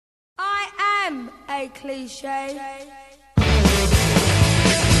am a cliche.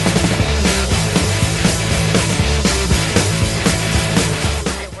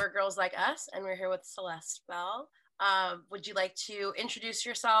 We're Girls Like Us, and we're here with Celeste Bell. Would you like to introduce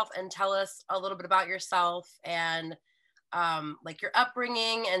yourself and tell us a little bit about yourself and like your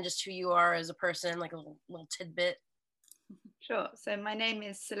upbringing and just who you are as a person, like a little tidbit? Sure. So my name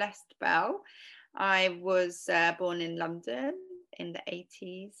is Celeste Bell. I was born in London in the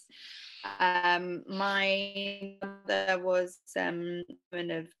 80s. My mother was one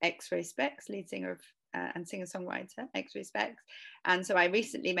of X-Ray Spex, lead singer of, and singer-songwriter, X-Ray Spex. And so I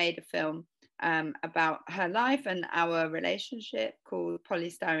recently made a film about her life and our relationship called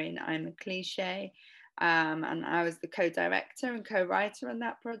Polystyrene, I'm a Cliche. And I was the co-director and co-writer on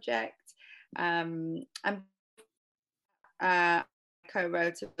that project. And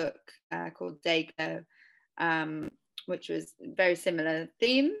co-wrote a book called Dayglow, which was very similar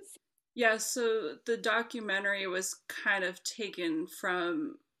themes. Yeah, so the documentary was kind of taken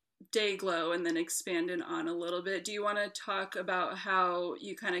from Dayglow and then expanded on a little bit. Do you want to talk about how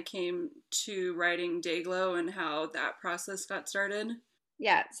you kind of came to writing Dayglow and how that process got started?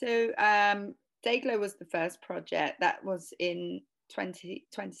 Yeah, so Dayglow was the first project. That was in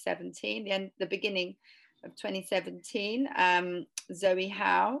 2017, the beginning of 2017. Zoe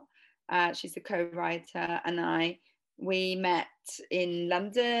Howe, she's the co-writer, and we met in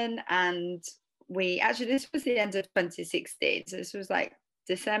London, and this was the end of 2016, so this was like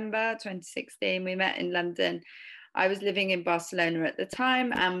December 2016. We met in London. I was living in Barcelona at the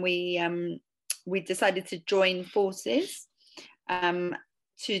time, and we decided to join forces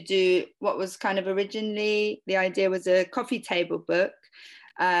to do what was kind of originally, the idea was a coffee table book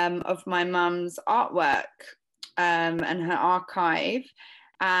of my mum's artwork and her archive.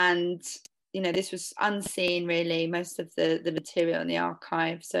 And this was unseen, really, most of the material in the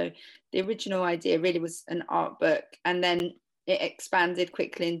archive. So the original idea really was an art book, and then it expanded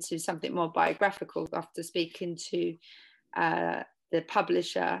quickly into something more biographical after speaking to the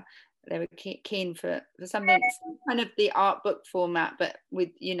publisher. They were keen for something kind of the art book format, but with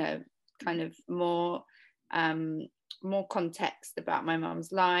kind of more context about my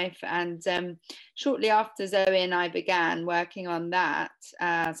mum's life. And shortly after Zoe and I began working on that,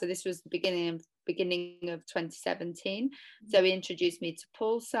 so this was the beginning of 2017. Zoe introduced me to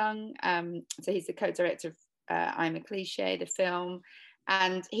Paul Sung. So he's the co-director of I'm a Cliche, the film,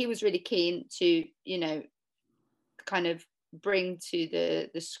 and he was really keen to kind of bring to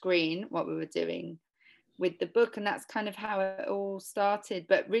the screen what we were doing with the book, and that's kind of how it all started.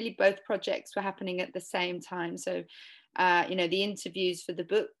 But really both projects were happening at the same time. So the interviews for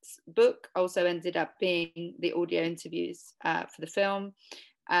the book also ended up being the audio interviews for the film,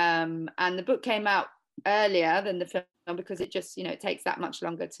 and the book came out earlier than the film because it just it takes that much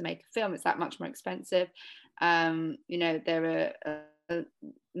longer to make a film. It's that much more expensive. There are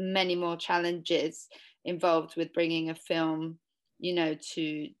many more challenges involved with bringing a film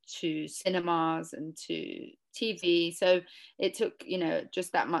to cinemas and to TV, so it took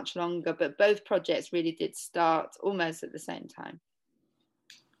just that much longer. But both projects really did start almost at the same time.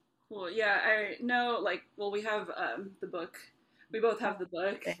 Well, yeah, I know, we have the book. We both have the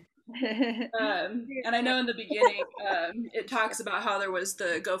book. And I know in the beginning it talks about how there was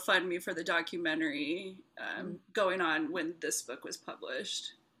the GoFundMe for the documentary going on when this book was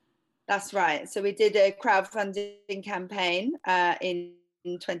published. That's right. So we did a crowdfunding campaign in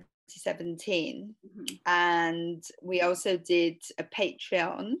 2017, and we also did a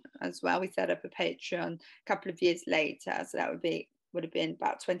Patreon as well. We set up a Patreon a couple of years later, so that would have been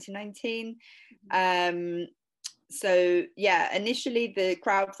about 2019. So yeah, initially the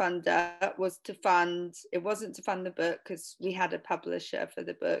crowdfunder was it wasn't to fund the book because we had a publisher for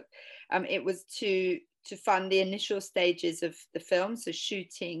the book. It was to fund the initial stages of the film, so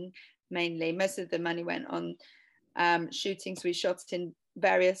shooting mainly. Most of the money went on shooting, so we shot in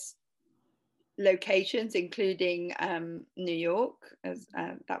various locations, including New York, as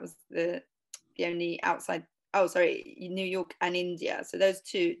that was the only outside. Oh, sorry, New York and India. So those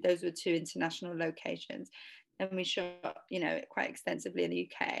were two international locations. And we shot, quite extensively in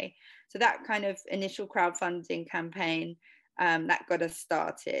the UK. So that kind of initial crowdfunding campaign that got us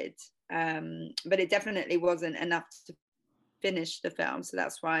started, but it definitely wasn't enough to finish the film. So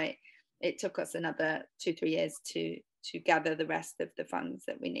that's why it took us another 2-3 years to gather the rest of the funds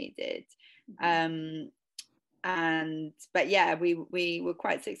that we needed. But yeah, we were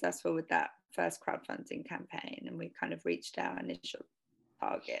quite successful with that first crowdfunding campaign, and we kind of reached our initial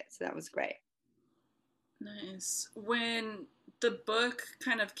target. So that was great. Nice. When the book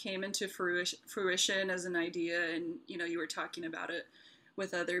kind of came into fruition as an idea, and you were talking about it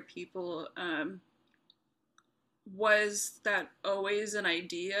with other people. Was that always an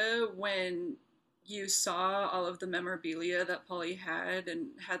idea when you saw all of the memorabilia that Polly had and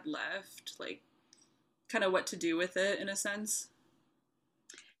had left, like kind of what to do with it in a sense?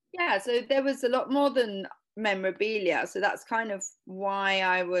 Yeah, so there was a lot more than memorabilia. So that's kind of why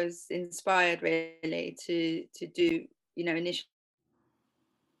I was inspired really to do, initially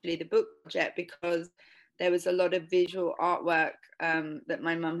the book project, because there was a lot of visual artwork that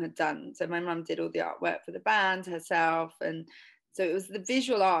my mum had done. So my mum did all the artwork for the band herself, and so it was the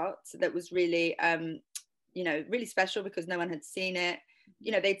visual art that was really, really special because no one had seen it.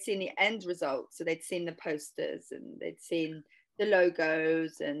 They'd seen the end result, so they'd seen the posters and they'd seen the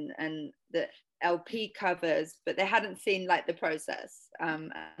logos and the LP covers, but they hadn't seen like the process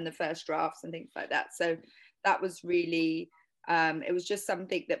and the first drafts and things like that. So that was really, it was just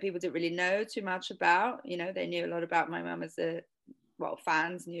something that people didn't really know too much about. They knew a lot about my mum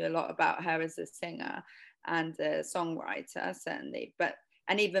fans knew a lot about her as a singer and a songwriter, certainly,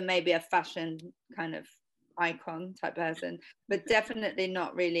 and even maybe a fashion kind of icon type person, but definitely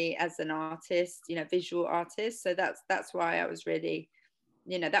not really as an artist, visual artist. So that's why I was really,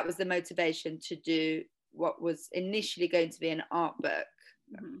 that was the motivation to do what was initially going to be an art book.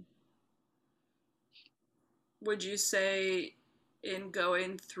 Mm-hmm. Would you say in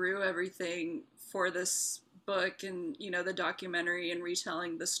going through everything for this book and, the documentary and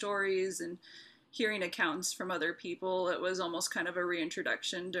retelling the stories and hearing accounts from other people, it was almost kind of a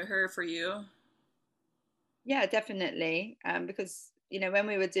reintroduction to her for you? Yeah, definitely. Because, when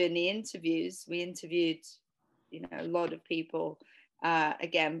we were doing the interviews, we interviewed, a lot of people,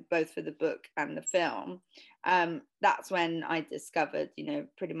 again, both for the book and the film. That's when I discovered,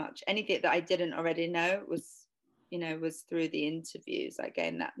 pretty much anything that I didn't already know was through the interviews. I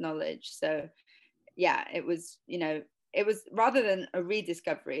gained that knowledge. So, yeah, it was rather than a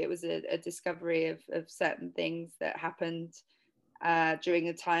rediscovery, it was a discovery of certain things that happened during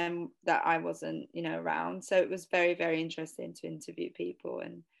a time that I wasn't, around. So it was very, very interesting to interview people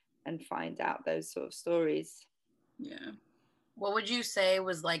and find out those sort of stories. Yeah. What would you say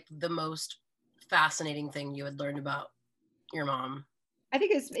was like the most fascinating thing you had learned about your mom? I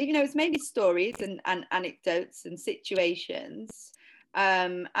think it's mainly stories and anecdotes and situations.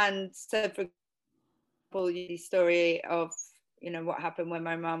 And so, for example, the story of, what happened when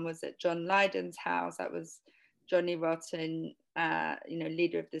my mum was at John Lydon's house. That was Johnny Rotten,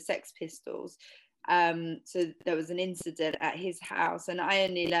 leader of the Sex Pistols. So there was an incident at his house, and I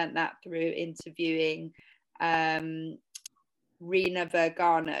only learned that through interviewing Rena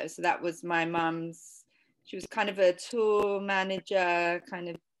Vergano. So that was my mum's. She was kind of a tour manager kind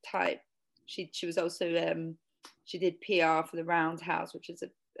of type. She was also she did PR for the Roundhouse, which is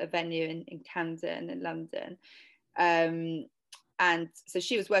a venue in Camden in London. And so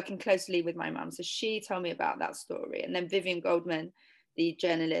she was working closely with my mum. So she told me about that story. And then Vivian Goldman, the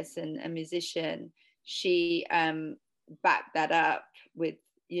journalist and musician, she backed that up with,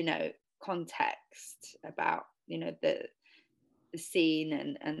 context about, the scene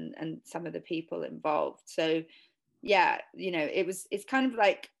and some of the people involved. So, yeah, it's kind of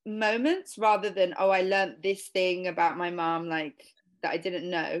like moments rather than, oh, I learned this thing about my mum, like that I didn't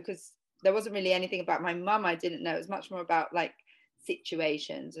know, because there wasn't really anything about my mum I didn't know. It was much more about like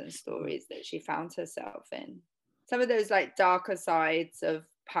situations and stories that she found herself in, some of those like darker sides of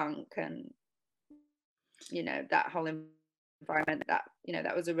punk and that whole environment.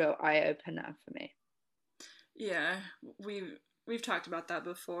 That was a real eye-opener for me. Yeah, we've talked about that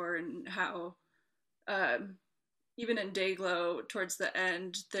before, and how even in Dayglow towards the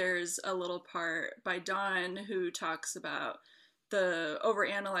end there's a little part by Dawn who talks about the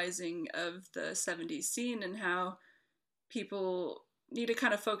overanalyzing of the 70s scene and how people need to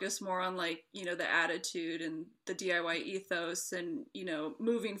kind of focus more on like, the attitude and the DIY ethos and,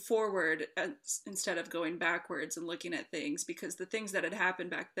 moving forward instead of going backwards and looking at things, because the things that had happened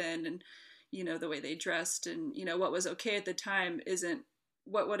back then and, the way they dressed and, what was okay at the time isn't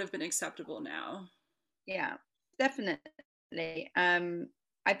what would have been acceptable now. Yeah, definitely.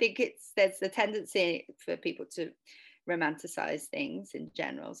 I think there's a tendency for people to romanticize things in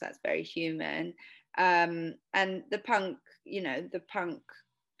general, so that's very human. And the punk, the punk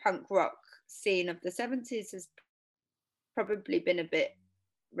rock scene of the 70s has probably been a bit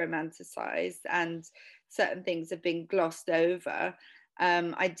romanticized, and certain things have been glossed over.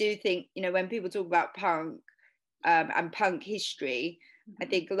 I do think, when people talk about punk and punk history, I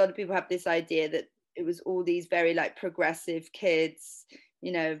think a lot of people have this idea that it was all these very like progressive kids,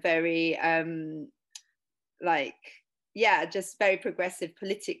 very like yeah, just very progressive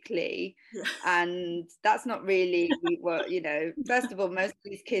politically. Yeah. And that's not really what, you know, first of all, most of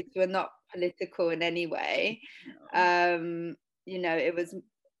these kids were not political in any way. No. You know,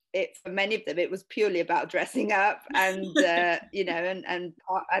 for many of them, it was purely about dressing up and, you know, and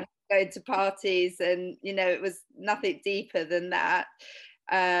going to parties, and, you know, it was nothing deeper than that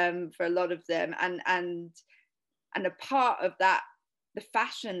for a lot of them. And a part of that, the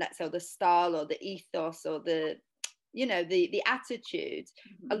fashion, let's say, or the style or the ethos or the, you know, the attitude,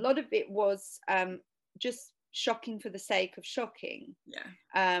 a lot of it was just shocking for the sake of shocking.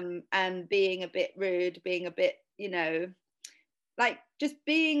 And being a bit rude, being a bit, you know, like just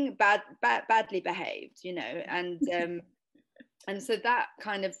being badly behaved, you know. And so that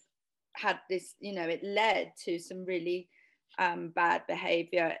kind of had this, you know, it led to some really bad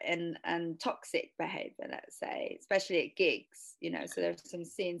behavior and toxic behavior, let's say, especially at gigs, you know. So there's some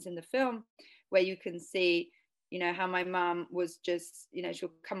scenes in the film where you can see, you know, how my mum was just, you know,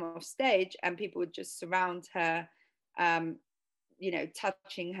 she'll come off stage and people would just surround her, you know,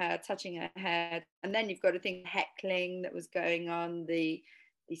 touching her head. And then you've got to think heckling that was going on, the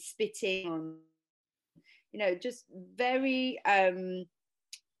spitting on, you know, just very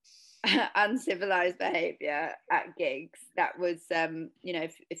uncivilized behavior at gigs. That was, you know,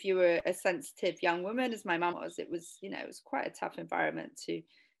 if you were a sensitive young woman, as my mum was, it was, you know, it was quite a tough environment to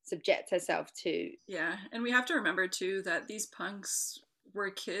subject herself to. Yeah, and we have to remember too that these punks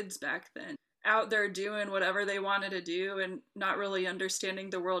were kids back then, out there doing whatever they wanted to do and not really understanding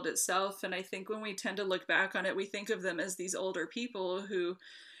the world itself. And I think when we tend to look back on it, we think of them as these older people who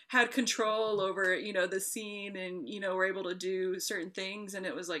had control over, you know, the scene and, you know, were able to do certain things. And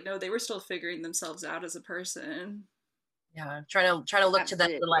it was like, no, they were still figuring themselves out as a person. Yeah, trying to look Absolutely. to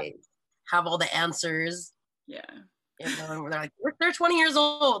them to like have all the answers. Yeah. You know, they're like, they're 20 years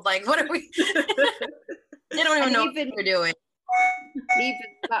old. Like, what are we? They don't even know what they're doing. Even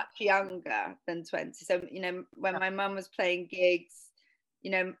much younger than 20. So, you know, when my mum was playing gigs, you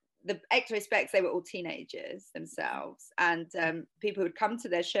know, the X-Ray Specs, they were all teenagers themselves, and people who would come to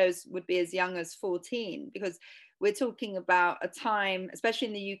their shows would be as young as 14, because we're talking about a time, especially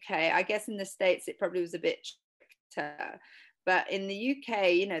in the UK, I guess in the States it probably was a bit stricter, but in the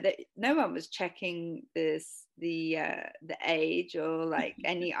UK, you know, that no one was checking the age or like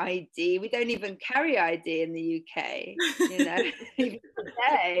any ID. We don't even carry ID in the UK, you know, even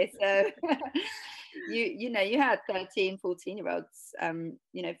today. So you know, you had 13, 14-year-olds,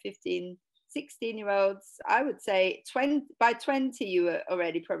 you know, 15, 16-year-olds. I would say by 20 you were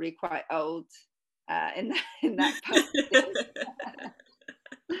already probably quite old in that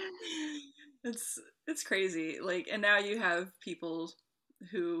It's crazy. Like, and now you have people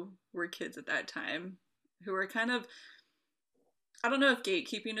who were kids at that time who are kind of, I don't know if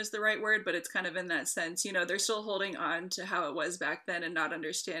gatekeeping is the right word, but it's kind of in that sense. You know, they're still holding on to how it was back then and not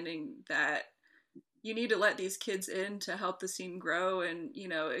understanding that you need to let these kids in to help the scene grow and, you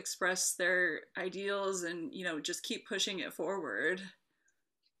know, express their ideals and, you know, just keep pushing it forward.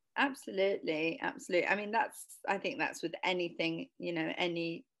 Absolutely. I mean, I think that's with anything, you know,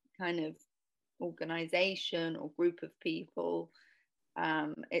 any kind of organization or group of people.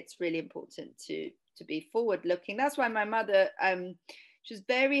 It's really important to be forward looking. That's why my mother, she was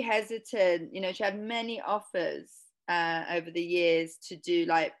very hesitant. You know, she had many offers over the years to do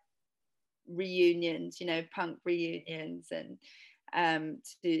like reunions, you know, punk reunions, and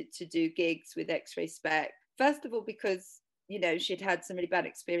to do gigs with X-Ray Spec. First of all, because, you know, she'd had some really bad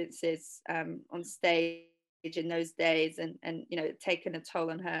experiences on stage in those days, and you know, taken a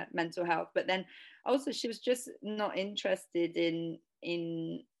toll on her mental health. But then also she was just not interested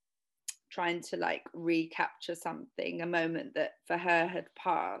in trying to like recapture something, a moment that for her had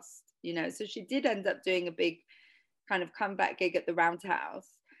passed, you know. So she did end up doing a big kind of comeback gig at the Roundhouse,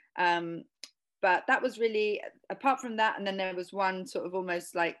 but that was really, apart from that, and then there was one sort of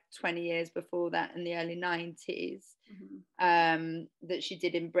almost like 20 years before that in the early 90s, that she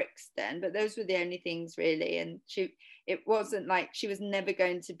did in Brixton. But those were the only things really. And it wasn't like she was never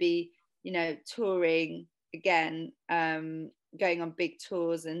going to be, you know, touring again, going on big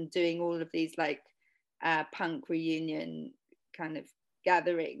tours and doing all of these like punk reunion kind of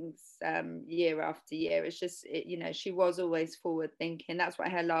gatherings year after year. It's just, you know, she was always forward thinking. That's why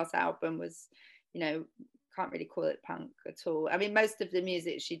her last album was, you know, can't really call it punk at all. I mean, most of the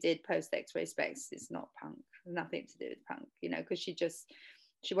music she did post X-Ray Specs is not punk, nothing to do with punk, you know, because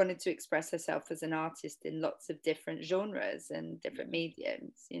she wanted to express herself as an artist in lots of different genres and different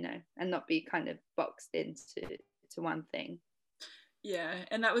mediums, you know, and not be kind of boxed into one thing. Yeah,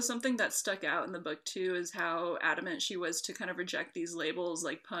 and that was something that stuck out in the book too, is how adamant she was to kind of reject these labels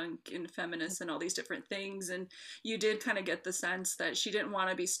like punk and feminist and all these different things. And you did kind of get the sense that she didn't want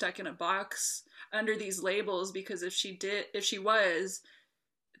to be stuck in a box under these labels, because if she was,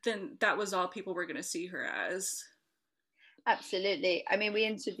 then that was all people were going to see her as. Absolutely. I mean, we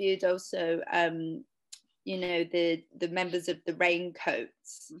interviewed also the members of the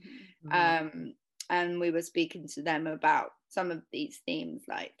Raincoats, and we were speaking to them about some of these themes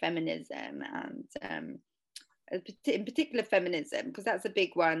like feminism and in particular feminism, because that's a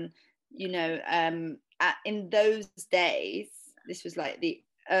big one. In those days, this was like the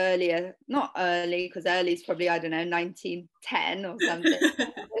earlier, not early, because early is probably, I don't know, 1910 or something.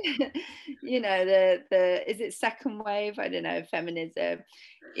 The is it second wave, I don't know, feminism.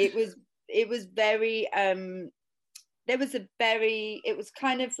 It was very it was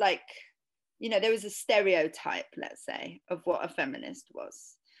kind of like, there was a stereotype, let's say, of what a feminist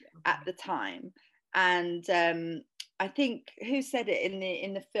was at the time. And I think, who said it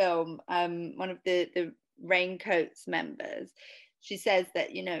in the film, one of the Raincoats members, she says that,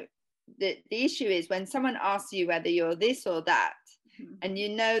 the issue is when someone asks you whether you're this or that, and you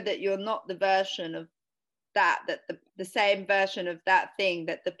know that you're not the version of that the same version of that thing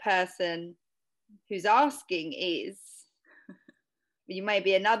that the person who's asking is, you may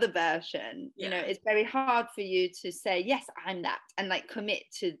be another version. It's very hard for you to say, yes, I'm that, and like commit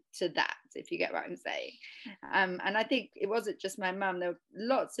to that, if you get what I'm saying. And I think it wasn't just my mum. There were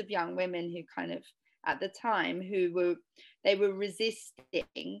lots of young women who kind of, at the time, who were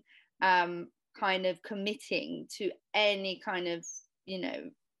resisting kind of committing to any kind of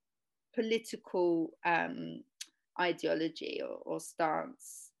political ideology or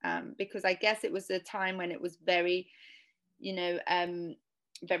stance, because I guess it was a time when it was very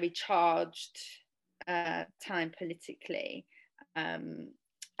very charged time politically, and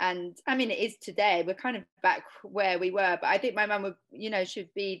I mean, it is today. We're kind of back where we were, but I think my mum would should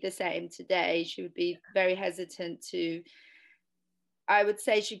be the same today. She would be very hesitant to, I would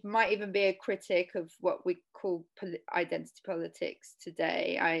say she might even be a critic of what we call identity politics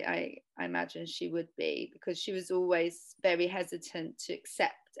today. I imagine she would be, because she was always very hesitant to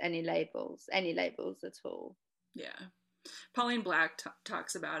accept any labels at all. Yeah. Pauline Black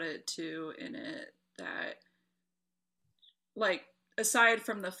talks about it too in it, that like, aside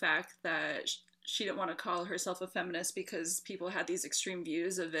from the fact that she didn't want to call herself a feminist because people had these extreme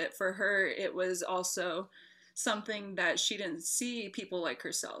views of it, for her it was also something that she didn't see people like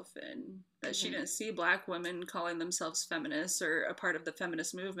herself in, that she didn't see Black women calling themselves feminists or a part of the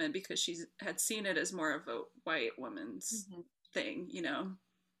feminist movement, because she had seen it as more of a white woman's thing,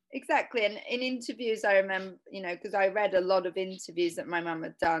 Exactly. And in interviews, I remember, because I read a lot of interviews that my mum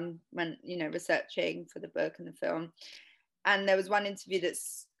had done when, researching for the book and the film. And there was one interview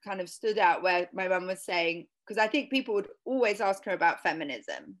that's kind of stood out where my mum was saying, because I think people would always ask her about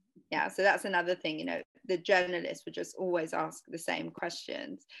feminism. Yeah. So that's another thing, the journalists would just always ask the same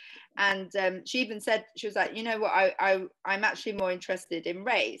questions. And she even said, she was like, I'm actually more interested in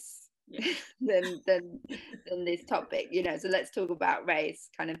race. Yeah. than this topic, so let's talk about race,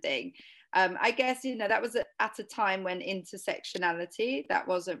 kind of thing. I guess that was at a time when intersectionality, that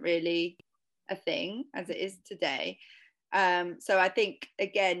wasn't really a thing as it is today. So I think,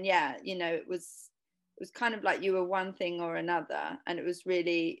 again, it was kind of like you were one thing or another, and it was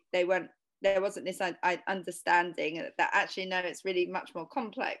really, there wasn't this understanding that actually, no, it's really much more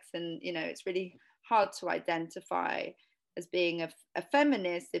complex, and it's really hard to identify as being a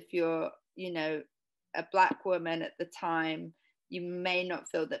feminist if you're a Black woman at the time. You may not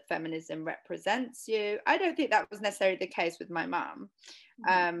feel that feminism represents you. I don't think that was necessarily the case with my mum.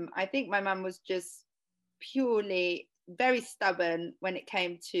 I think my mum was just purely very stubborn when it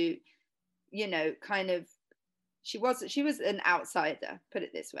came to kind of, she was an outsider, put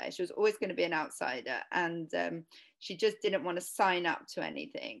it this way. She was always going to be an outsider, and she just didn't want to sign up to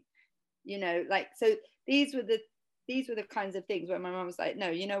anything, so these were the kinds of things where my mum was like, no,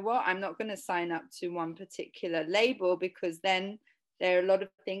 you know what, I'm not going to sign up to one particular label, because then there are a lot of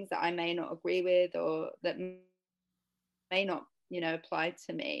things that I may not agree with, or that may not apply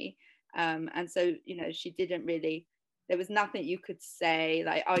to me. And so she didn't really, there was nothing you could say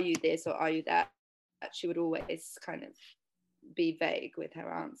like, are you this or are you that? She would always kind of be vague with her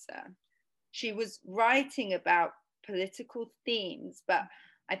answer. She was writing about political themes, but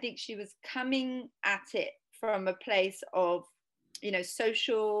I think she was coming at it from a place of,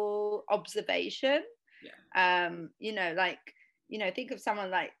 social observation. Think of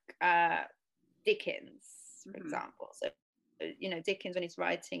someone like Dickens, for example. So, Dickens, when he's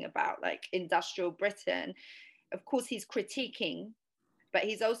writing about like industrial Britain, of course he's critiquing but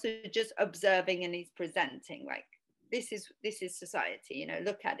he's also just observing and he's presenting like this is society, you know,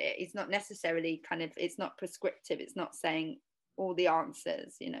 look at it. It's not necessarily kind of, it's not prescriptive, it's not saying all the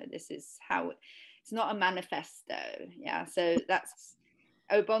answers, you know, this is how, it's not a manifesto. Yeah, so that's,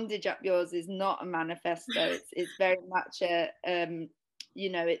 Oh Bondage Up Yours is not a manifesto. It's very much a you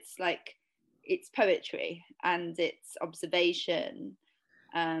know, it's like, it's poetry and it's observation,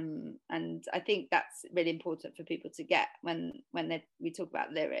 and I think that's really important for people to get when we talk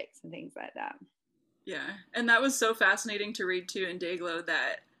about lyrics and things like that. Yeah, and that was so fascinating to read too in Dayglow,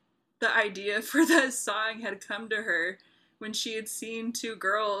 that the idea for that song had come to her when she had seen two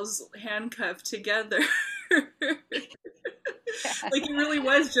girls handcuffed together. Like, it really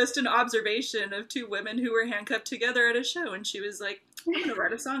was just an observation of two women who were handcuffed together at a show, and she was like, I'm gonna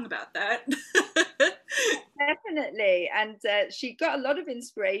write a song about that. Definitely. And she got a lot of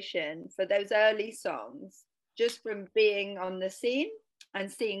inspiration for those early songs just from being on the scene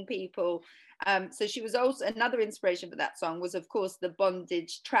and seeing people. So she was also, another inspiration for that song was, of course, the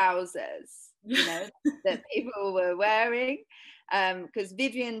bondage trousers, you know, that people were wearing. Because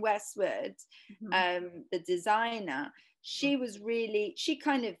Vivienne Westwood, the designer, she was really, she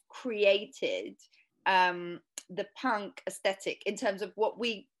kind of created the punk aesthetic in terms of what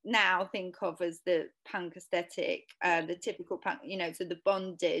we now think of as the punk aesthetic, the typical punk, you know, so the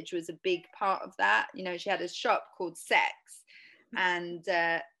bondage was a big part of that. You know, she had a shop called Sex, and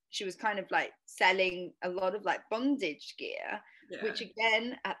she was kind of like selling a lot of like bondage gear, which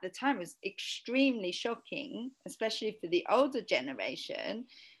again at the time was extremely shocking, especially for the older generation,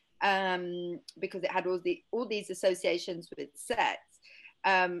 because it had all these associations with sex.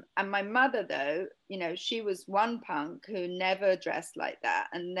 And my mother, though, you know, she was one punk who never dressed like that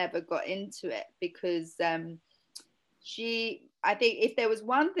and never got into it, because I think if there was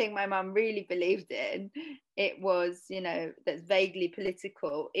one thing my mum really believed in, it was, you know, that's vaguely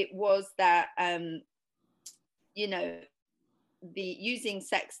political. It was that, you know, the using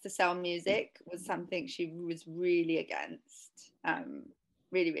sex to sell music was something she was really against,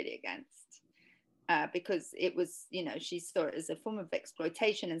 really, really against. Because it was, you know, she saw it as a form of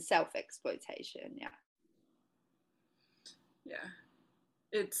exploitation and self-exploitation. Yeah,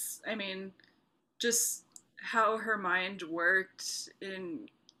 it's, I mean, just how her mind worked in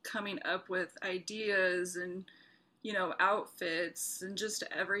coming up with ideas and, you know, outfits and just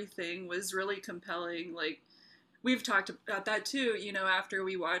everything was really compelling. Like, we've talked about that too, you know, after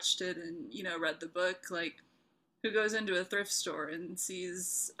we watched it and, you know, read the book. Like, who goes into a thrift store and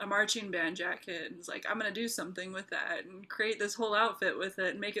sees a marching band jacket and is like, I'm gonna do something with that and create this whole outfit with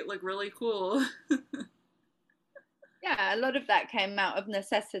it and make it look really cool. Yeah, a lot of that came out of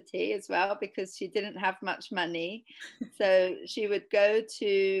necessity as well, because she didn't have much money. So she would go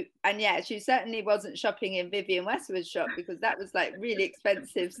to, and yeah, she certainly wasn't shopping in Vivienne Westwood's shop, because that was like really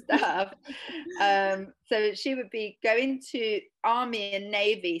expensive stuff. So she would be going to Army and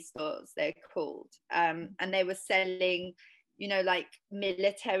Navy stores, they're called, and they were selling, you know, like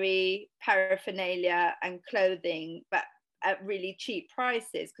military paraphernalia and clothing, but at really cheap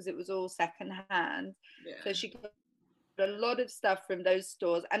prices, because it was all secondhand. So she got a lot of stuff from those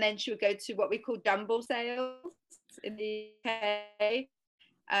stores, and then she would go to what we call jumble sales in the UK,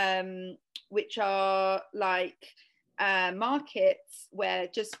 which are like markets where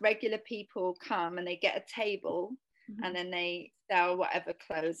just regular people come and they get a table, and then they sell whatever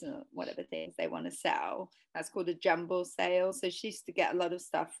clothes or whatever things they want to sell. That's called a jumble sale. So she used to get a lot of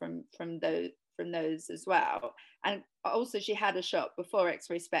stuff from those as well. And also she had a shop before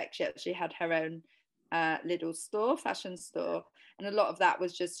X-Ray Spex. She had her own little store, fashion store, and a lot of that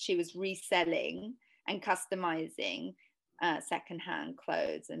was just she was reselling and customizing secondhand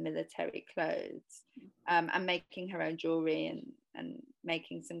clothes and military clothes, and making her own jewelry and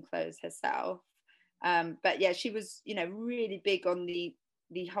making some clothes herself. But yeah, she was, you know, really big on the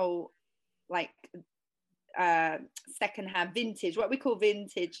whole like secondhand vintage, what we call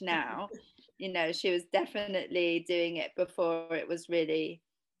vintage now. You know, she was definitely doing it before it was really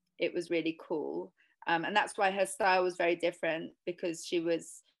cool. And that's why her style was very different, because she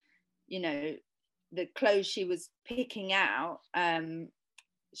was, you know, the clothes she was picking out,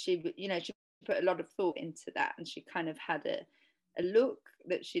 she, you know, she put a lot of thought into that, and she kind of had a look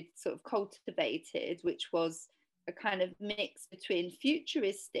that she'd sort of cultivated, which was a kind of mix between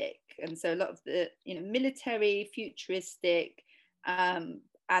futuristic, and so a lot of the, you know, military, futuristic, and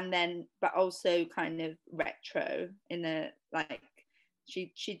then but also kind of retro in a, like,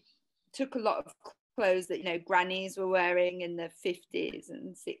 she took a lot of clothes that, you know, grannies were wearing in the 50s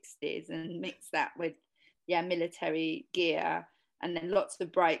and 60s and mixed that with military gear, and then lots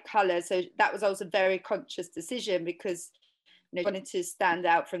of bright colors. So that was also a very conscious decision, because wanted to stand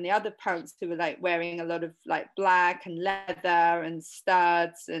out from the other punks who were like wearing a lot of like black and leather and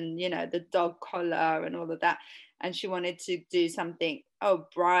studs and, you know, the dog collar and all of that. And she wanted to do something,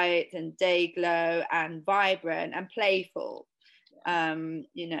 bright and day glow and vibrant and playful. You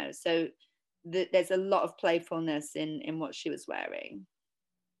know, so there's a lot of playfulness in what she was wearing.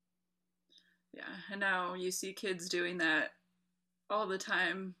 Yeah, and now you see kids doing that all the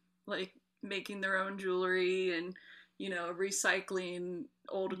time, like making their own jewelry and, you know, recycling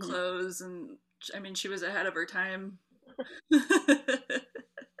old clothes. And I mean, she was ahead of her time.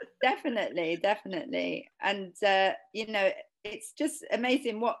 Definitely. And, you know, it's just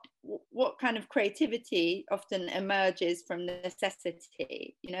amazing what kind of creativity often emerges from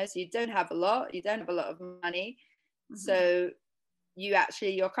necessity, you know. So you don't have a lot of money. So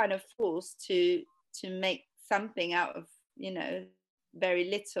you're kind of forced to make something out of, you know, very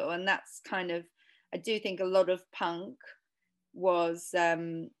little. And that's kind of, I do think a lot of punk was,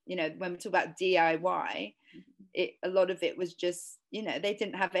 you know, when we talk about DIY, a lot of it was just, you know, they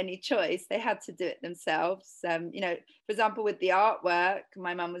didn't have any choice. They had to do it themselves. You know, for example, with the artwork,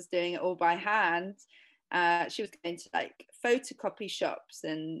 my mum was doing it all by hand. She was going to like photocopy shops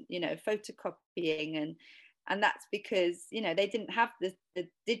and, you know, photocopying, and that's because, you know, they didn't have the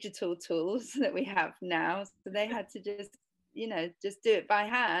digital tools that we have now. So they had to just, you know, just do it by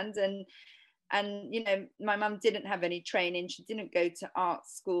hand. And you know, my mum didn't have any training. She didn't go to art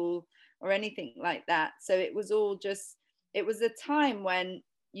school or anything like that. So it was all just, it was a time when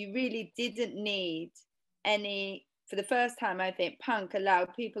you really didn't need any, for the first time, I think punk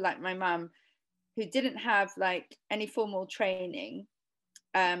allowed people like my mum who didn't have like any formal training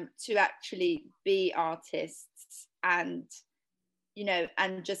to actually be artists and, you know,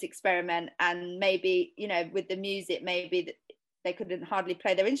 and just experiment. And maybe, you know, with the music, maybe they couldn't hardly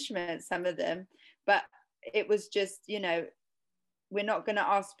play their instruments, some of them, but it was just, you know, we're not going to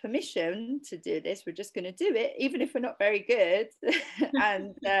ask permission to do this, we're just going to do it even if we're not very good.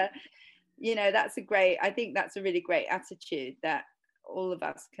 And you know, I think that's a really great attitude that all of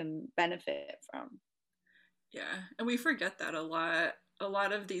us can benefit from. Yeah, and we forget that a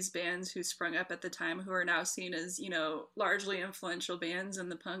lot of these bands who sprung up at the time, who are now seen as, you know, largely influential bands in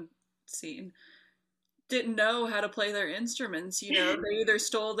the punk scene, didn't know how to play their instruments. You know, they either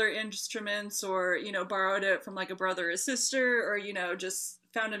stole their instruments or, you know, borrowed it from like a brother or sister, or, you know, just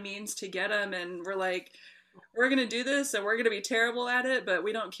found a means to get them and were like, we're going to do this and we're going to be terrible at it, but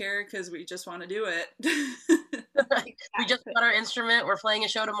we don't care because we just want to do it. Like, we just got our instrument, we're playing a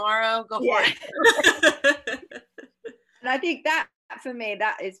show tomorrow, go for it. And I think that, for me,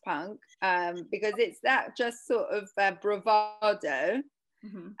 that is punk, because it's that just sort of bravado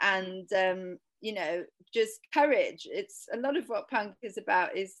and, you know, just courage. It's a lot of what punk is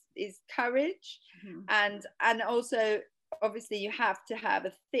about is courage, and also obviously you have to have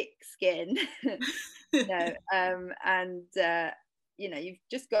a thick skin, you know, and you know, you've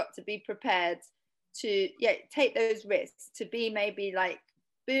just got to be prepared to take those risks, to be maybe like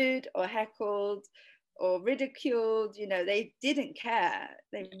booed or heckled or ridiculed. You know, they didn't care.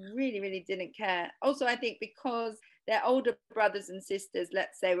 They really didn't care. Also, I think because their older brothers and sisters,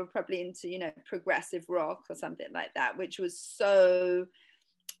 let's say, were probably into, you know, progressive rock or something like that, which was so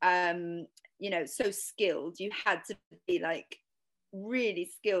you know, so skilled. You had to be like really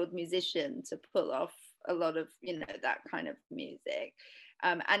skilled musician to pull off a lot of, you know, that kind of music.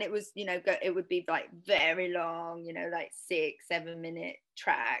 And it was, you know, it would be like very long, you know, like 6-7 minute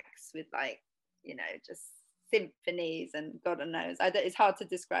tracks with like, you know, just symphonies and God knows. It's hard to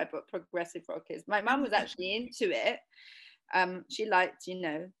describe what progressive rock is. My mum was actually into it. She liked, you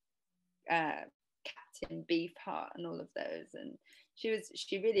know, Captain Beefheart and all of those, and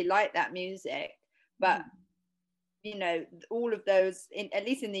she really liked that music. But you know, all of those, at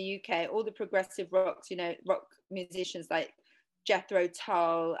least in the UK, all the progressive rocks, you know, rock musicians like Jethro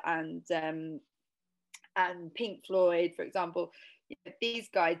Tull and Pink Floyd, for example, you know, these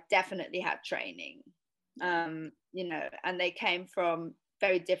guys definitely had training, you know, and they came from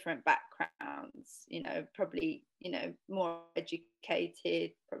very different backgrounds, you know, probably, you know, more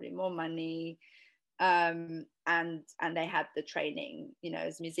educated, probably more money, and they had the training, you know,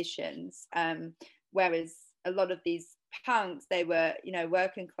 as musicians, whereas a lot of these punks, they were, you know,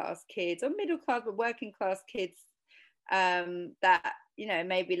 working class kids or middle class, but working class kids, that, you know,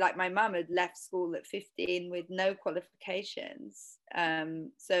 maybe like my mum had left school at 15 with no qualifications.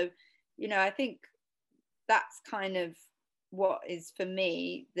 So, you know, I think that's kind of what is for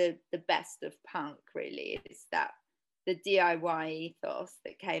me the best of punk, really, is that the DIY ethos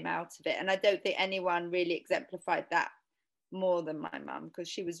that came out of it. And I don't think anyone really exemplified that more than my mum, because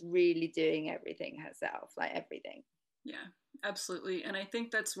she was really doing everything herself, like everything. Yeah, absolutely. And I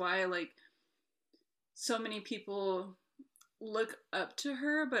think that's why, like, so many people look up to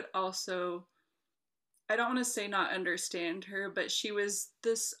her, but also, I don't want to say not understand her, but she was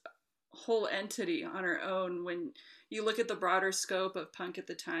this whole entity on her own. When you look at the broader scope of punk at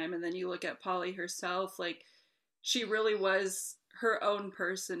the time, and then you look at Polly herself, like, she really was her own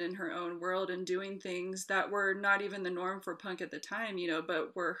person in her own world and doing things that were not even the norm for punk at the time, you know,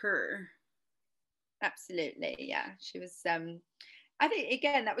 but were her. Absolutely, yeah. She was I think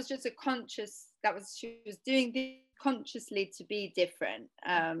again that was just a conscious, that was, she was doing this consciously to be different.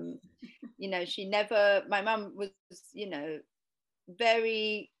 You know, she never, my mum was, you know,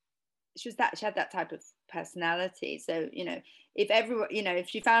 very, she was that, she had that type of personality. So, you know, if everyone, you know, if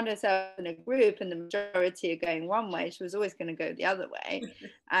she found herself in a group and the majority are going one way, she was always going to go the other way.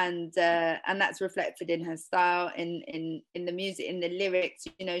 And that's reflected in her style, in the music, in the lyrics.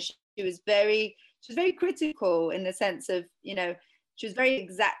 You know, she was very critical in the sense of, you know, she was very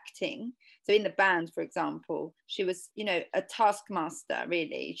exacting. So in the band, for example, she was, you know, a taskmaster,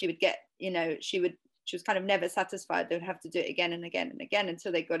 really. She would get, you know, she was kind of never satisfied. They would have to do it again and again and again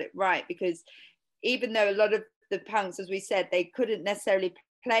until they got it right. Because even though a lot of the punks, as we said, they couldn't necessarily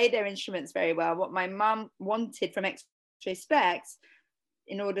play their instruments very well, what my mum wanted from X-Ray Spex,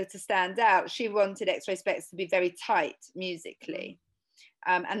 in order to stand out, she wanted X-Ray Spex to be very tight musically.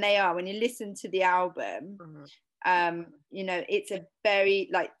 And they are, when you listen to the album, you know, it's a very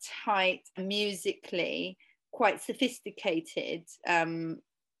like tight, musically quite sophisticated,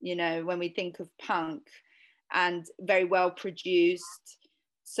 you know, when we think of punk, and very well produced.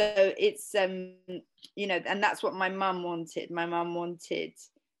 So it's you know, and that's what my mum wanted. My mum wanted,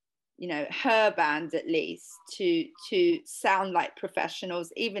 you know, her band at least to sound like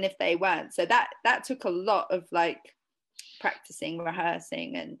professionals, even if they weren't. So that took a lot of like practicing,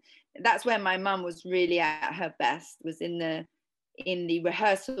 rehearsing, and that's where my mum was really at her best, was in the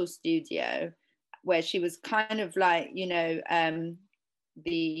rehearsal studio, where she was kind of like, you know,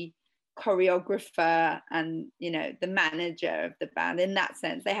 the choreographer and, you know, the manager of the band. In that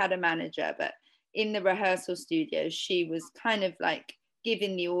sense, they had a manager, but in the rehearsal studio, she was kind of like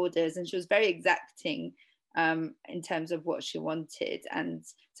giving the orders, and she was very exacting in terms of what she wanted. And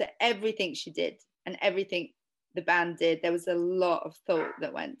so everything she did and everything the band did, there was a lot of thought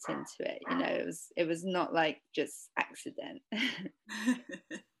that went into it. You know, it was not like just accident.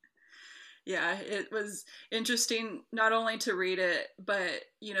 Yeah, it was interesting not only to read it, but,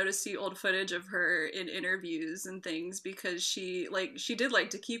 you know, to see old footage of her in interviews and things, because she did like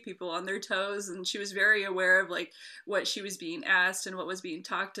to keep people on their toes, and she was very aware of like what she was being asked and what was being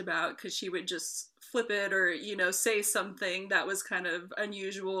talked about, because she would just flip it, or, you know, say something that was kind of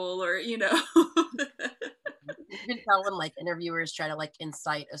unusual, or, you know. You can tell when like interviewers try to like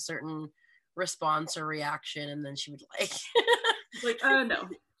incite a certain response or reaction, and then she would like oh no.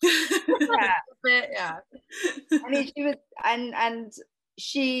 Yeah. I mean, she was, and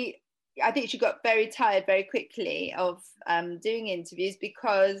she, I think she got very tired very quickly of doing interviews,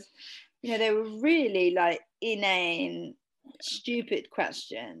 because, you know, they were really like inane, stupid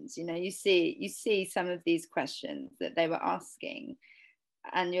questions. You know, you see some of these questions that they were asking,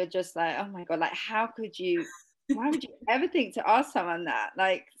 and you're just like, oh my God, like how could you, why would you ever think to ask someone that?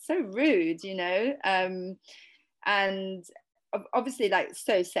 Like, so rude, you know. And obviously like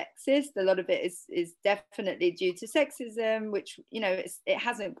so sexist. A lot of it is definitely due to sexism, which, you know, it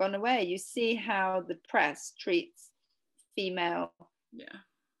hasn't gone away. You see how the press treats female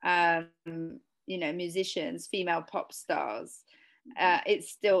you know, musicians, female pop stars.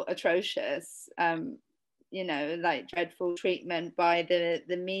 It's still atrocious. You know, like dreadful treatment by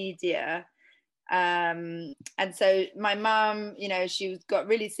the media. And so my mum, you know, she got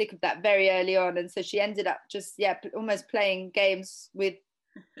really sick of that very early on, and so she ended up just almost playing games with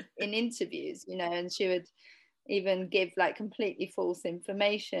in interviews, you know, and she would even give like completely false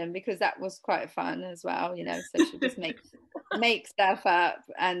information, because that was quite fun as well, you know. So she just make stuff up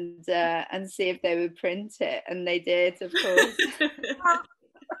and see if they would print it, and they did, of course.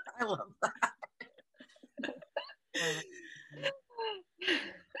 I love that.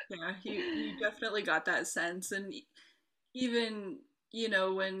 Yeah, you definitely got that sense. And even, you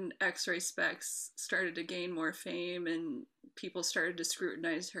know, when X-Ray Spex started to gain more fame and people started to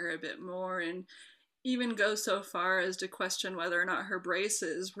scrutinize her a bit more, and even go so far as to question whether or not her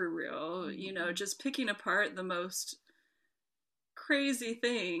braces were real, you know, just picking apart the most crazy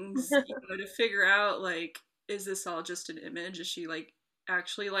things, you know, to figure out, like, is this all just an image? Is she like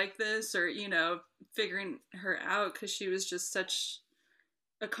actually like this? Or, you know, figuring her out, because she was just such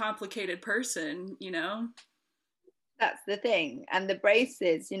a complicated person, you know. That's the thing. And the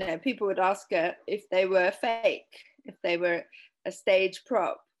braces, you know, people would ask her if they were fake, if they were a stage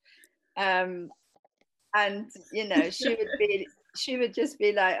prop. And you know, she would just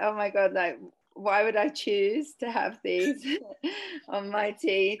be like, oh my God, like, why would I choose to have these on my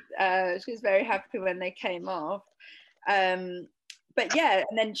teeth? She was very happy when they came off. But yeah,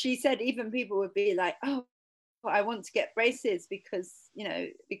 and then she said even people would be like, oh, I want to get braces because, you know,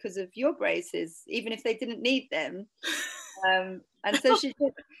 because of your braces, even if they didn't need them. And so she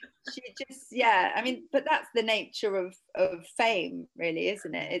just, yeah, I mean, but that's the nature of fame, really,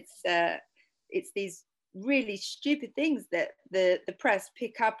 isn't it? It's these really stupid things that the press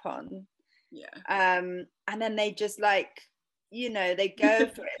pick up on. Yeah. And then they just like, you know, they go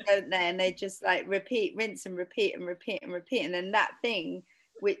for it, don't they? And they just like repeat, rinse and repeat and repeat and repeat. And then that thing,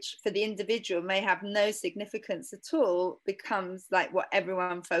 which for the individual may have no significance at all, becomes like what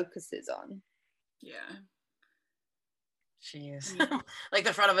everyone focuses on. Yeah. Jeez. Like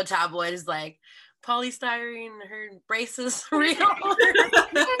the front of a tabloid is like, polystyrene, her braces real.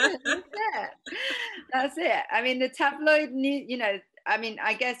 That's it. I mean, the tabloid news, you know, I mean,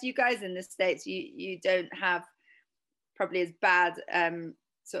 I guess you guys in the States, you don't have probably as bad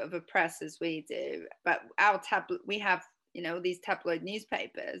sort of a press as we do, but we have, you know, these tabloid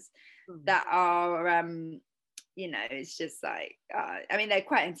newspapers that are, you know, it's just like, I mean, they're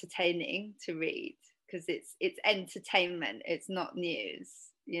quite entertaining to read because it's entertainment. It's not news,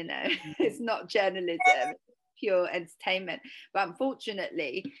 you know, it's not journalism, it's pure entertainment. But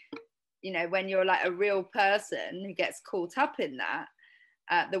unfortunately, you know, when you're like a real person who gets caught up in that,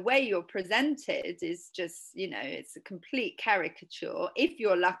 the way you're presented is just, you know, it's a complete caricature. If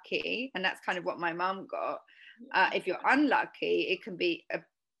you're lucky, and that's kind of what my mum got, if you're unlucky, it can be a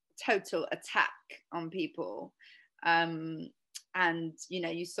total attack on people. And, you know,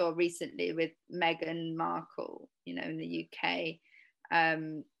 you saw recently with Meghan Markle, you know, in the UK,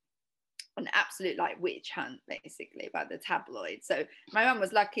 an absolute like witch hunt basically by the tabloids. So my mum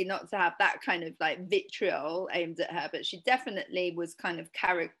was lucky not to have that kind of like vitriol aimed at her, but she definitely was kind of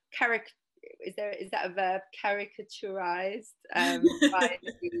is that a verb, caricaturized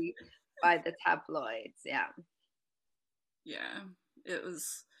by the tabloids. Yeah it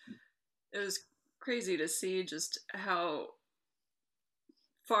was crazy to see just how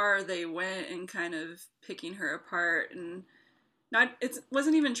far they went in kind of picking her apart, and it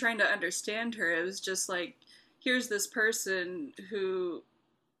wasn't even trying to understand her. It was just like, here's this person who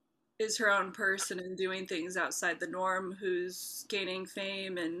is her own person and doing things outside the norm, who's gaining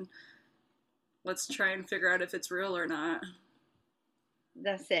fame, and let's try and figure out if it's real or not.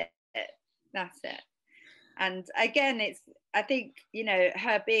 That's it. And again, I think, you know,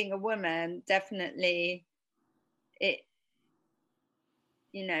 her being a woman, definitely it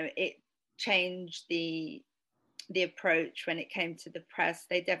changed the approach when it came to the press.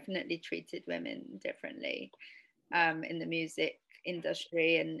 They definitely treated women differently in the music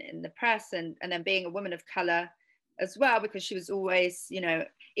industry and in the press, and then being a woman of color as well, because she was always, you know,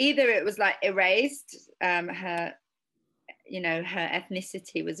 either it was like erased, her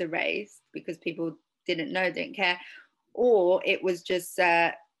ethnicity was erased because people didn't care, or it was just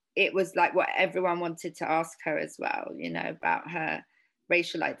it was like what everyone wanted to ask her as well, you know, about her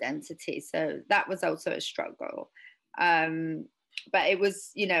racial identity. So that was also a struggle. But it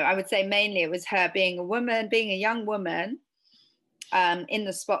was, you know, I would say mainly it was her being a woman, being a young woman in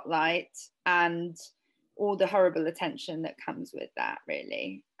the spotlight, and all the horrible attention that comes with that,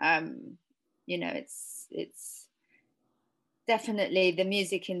 really. You know, it's definitely the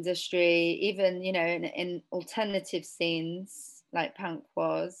music industry, even, you know, in alternative scenes like punk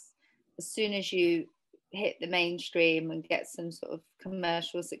was, as soon as you hit the mainstream and get some sort of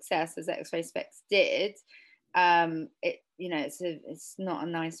commercial success, as X-Ray Spex did, it, you know, it's not a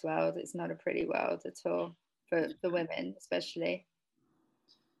nice world. It's not a pretty world at all for women, especially.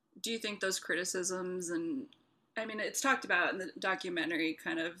 Do you think those criticisms, and I mean, it's talked about in the documentary,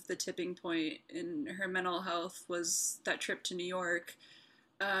 kind of the tipping point in her mental health was that trip to New York.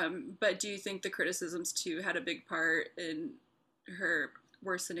 But do you think the criticisms too had a big part in her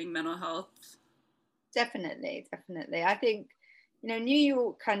worsening mental health? Definitely. I think, you know, New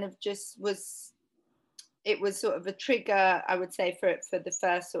York kind of just was, it was sort of a trigger, I would say, for the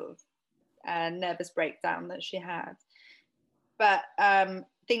first sort of nervous breakdown that she had. But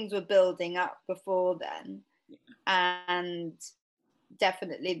things were building up before then. And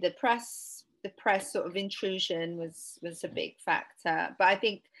definitely the press sort of intrusion was a big factor. But I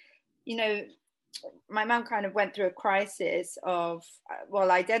think, you know, my mum kind of went through a crisis of,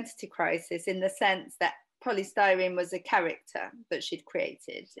 identity crisis, in the sense that polystyrene was a character that she'd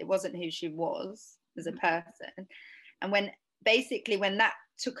created. It wasn't who she was as a person. And when that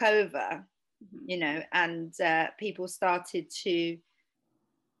took over, you know, and people started to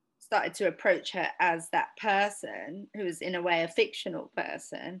approach her as that person who was in a way a fictional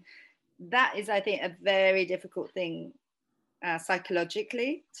person. That is, I think, a very difficult thing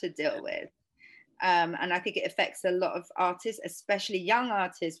psychologically to deal with. And I think it affects a lot of artists, especially young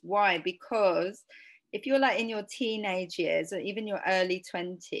artists. Why? Because if you're like in your teenage years or even your early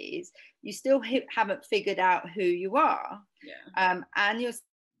 20s, you still haven't figured out who you are. And you're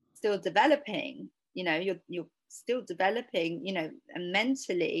still developing, you know, you're still developing, you know, and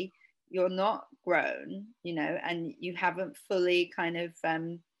mentally you're not grown, you know, and you haven't fully kind of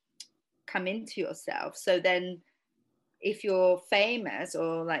come into yourself. So then if you're famous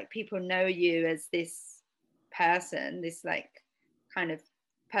or like people know you as this person, this like kind of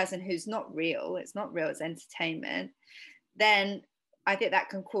person who's not real, it's entertainment, then I think that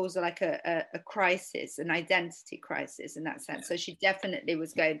can cause like a crisis, an identity crisis in that sense. So she definitely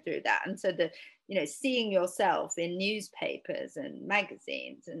was going through that. And so you know, seeing yourself in newspapers and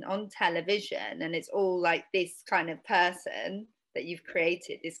magazines and on television, and it's all like this kind of person that you've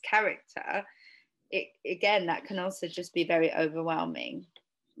created, this character, it again, that can also just be very overwhelming.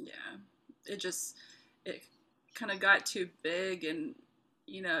 Yeah, it kind of got too big, and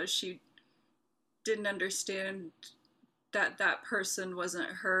you know, she didn't understand that person wasn't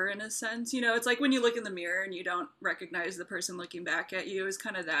her, in a sense. You know, it's like when you look in the mirror and you don't recognize the person looking back at you. It was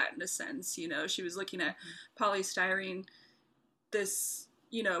kind of that, in a sense. You know, she was looking at Poly Styrene, this,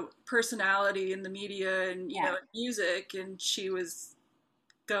 you know, personality in the media and, you know, music, and she was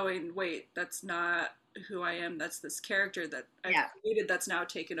going, wait, that's not who I am. That's this character that I created that's now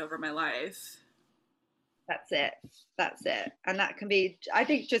taken over my life. That's it. And that can be, I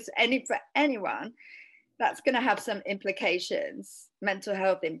think, just for anyone, that's going to have some implications, mental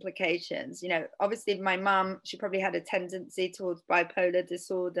health implications. You know, obviously my mum, she probably had a tendency towards bipolar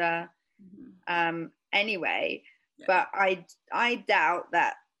disorder anyway, but I doubt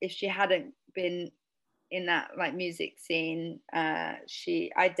that if she hadn't been in that like music scene,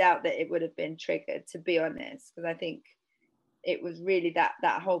 I doubt that it would have been triggered, to be honest, because I think it was really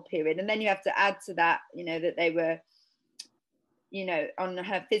that whole period. And then you have to add to that, you know, that they were, you know, on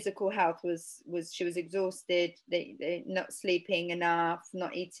her physical health was she was exhausted, they not sleeping enough,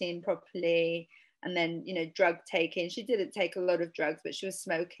 not eating properly, and then, you know, drug taking. She didn't take a lot of drugs, but she was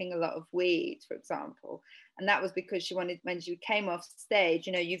smoking a lot of weed, for example. And that was because she wanted, when she came off stage,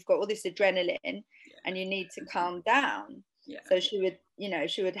 you know, you've got all this adrenaline and you need to calm down. So she would, you know,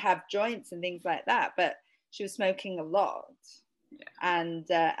 she would have joints and things like that, but she was smoking a lot. And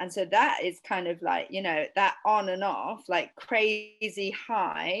so that is kind of like, you know, that on and off, like crazy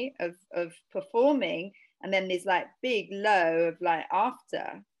high of performing, and then this like big low of like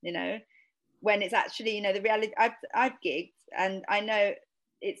after, you know, when it's actually, you know, the reality. I've gigged, and I know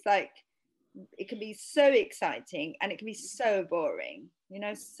it's like, it can be so exciting and it can be so boring, you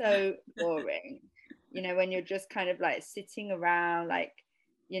know, so boring, you know, when you're just kind of like sitting around, like,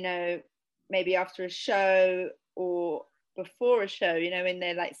 you know, maybe after a show or before a show, you know, when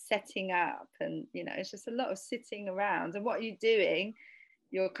they're like setting up, and, you know, it's just a lot of sitting around. And what are you doing?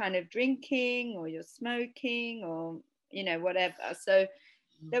 You're kind of drinking, or you're smoking, or, you know, whatever. So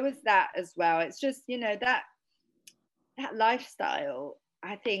there was that as well. It's just, you know, that lifestyle,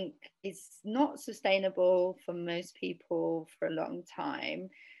 I think, is not sustainable for most people for a long time.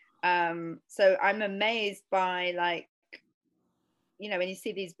 So I'm amazed by, like, you know, when you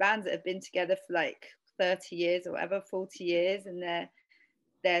see these bands that have been together for like 30 years or whatever, 40 years, and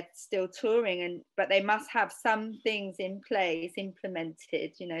they're still touring, but they must have some things in place,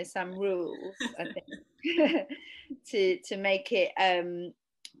 implemented, you know, some rules, I think, to make it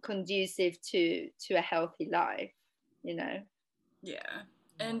conducive to a healthy life, you know.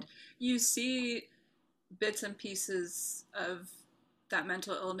 And you see bits and pieces of that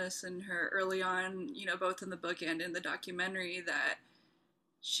mental illness in her early on, you know, both in the book and in the documentary, that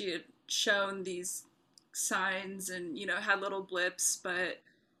she had shown these signs and, you know, had little blips, but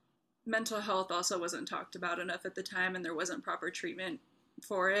mental health also wasn't talked about enough at the time, and there wasn't proper treatment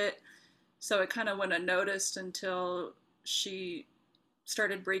for it. So it kind of went unnoticed until she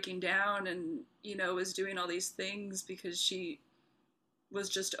started breaking down and, you know, was doing all these things because she was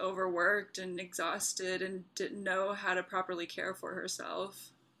just overworked and exhausted and didn't know how to properly care for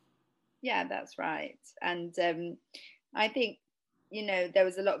herself. Yeah, that's right. And I think, you know, there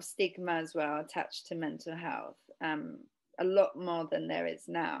was a lot of stigma as well attached to mental health, a lot more than there is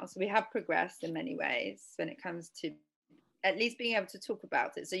now. So we have progressed in many ways when it comes to at least being able to talk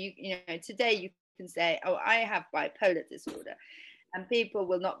about it. So you know, today you can say, oh, I have bipolar disorder, and people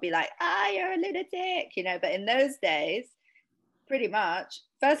will not be like, you're a lunatic, you know. But in those days, pretty much,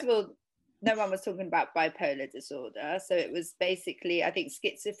 first of all, no one was talking about bipolar disorder. So it was basically, I think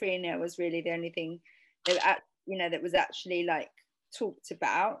schizophrenia was really the only thing that, that was actually like talked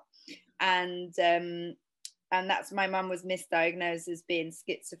about. And that's, my mum was misdiagnosed as being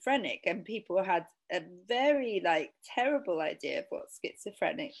schizophrenic, and people had a very like terrible idea of what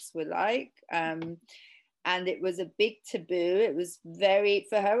schizophrenics were like. And it was a big taboo. It was very,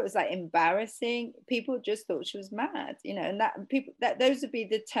 for her, it was like embarrassing. People just thought she was mad, and those would be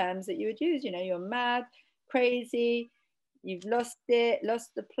the terms that you would use, you're mad, crazy, you've lost the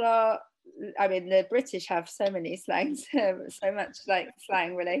plot. I mean, the British have so many slangs, so much like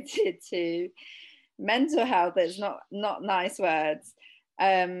slang related to mental health that's not nice words.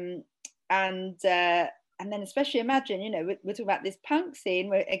 And then especially imagine, we're talking about this punk scene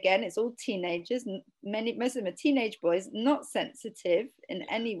where, again, it's all teenagers, most of them are teenage boys, not sensitive in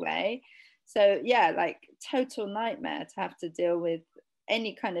any way. So yeah, like total nightmare to have to deal with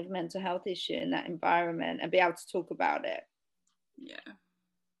any kind of mental health issue in that environment and be able to talk about it. Yeah.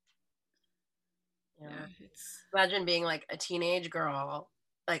 Imagine being like a teenage girl,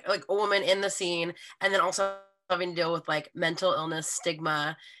 like a woman in the scene, and then also having to deal with like mental illness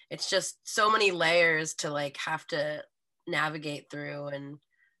stigma. It's just so many layers to like have to navigate through, and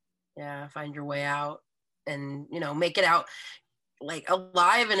find your way out, and make it out like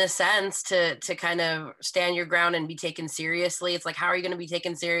alive in a sense, to kind of stand your ground and be taken seriously. It's like, how are you going to be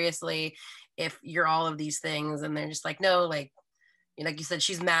taken seriously if you're all of ththese things? And they're just like, no, like like you said,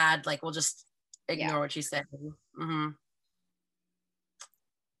 she's mad, like we'll just ignore what she's saying. Mm-hmm.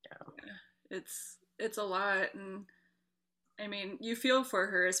 Yeah, it's a lot. And I mean, you feel for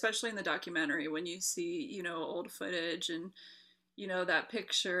her, especially in the documentary, when you see old footage and that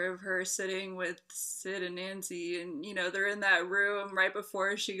picture of her sitting with Sid and Nancy, and they're in that room right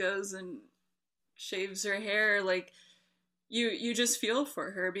before she goes and shaves her hair. Like you just feel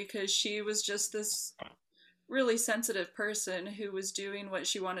for her, because she was just this really sensitive person who was doing what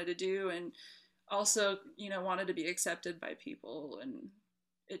she wanted to do, and also wanted to be accepted by people, and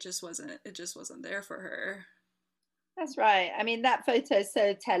it just wasn't there for her. That's right. I mean, that photo is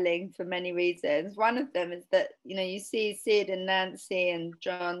so telling for many reasons. One of them is that you see Sid and Nancy and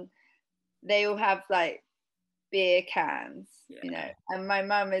John, they all have like beer cans, and my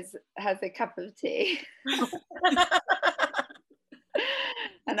mum has a cup of tea.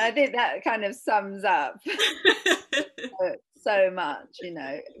 And I think that kind of sums up so much,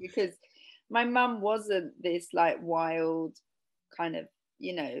 because my mum wasn't this like wild kind of,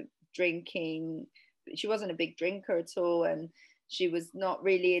 drinking. She wasn't a big drinker at all, and she was not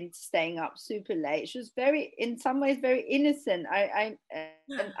really into staying up super late. She was in some ways very innocent. I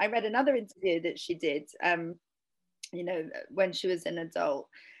read another interview that she did, when she was an adult,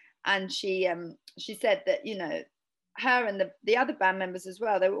 and she said that her and the other band members as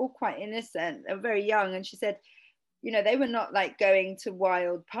well, they were all quite innocent. They were very young, and she said they were not like going to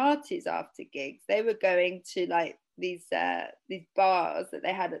wild parties after gigs. They were going to like these bars that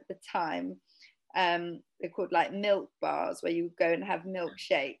they had at the time. They're called like milk bars, where you go and have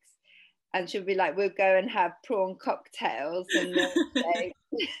milkshakes, and she'll be like, we'll go and have prawn cocktails and milkshakes.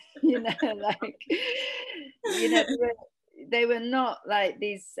 They were not like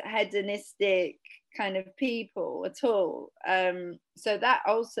these hedonistic kind of people at all. So that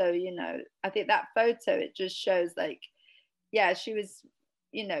also, I think that photo, it just shows like, she was,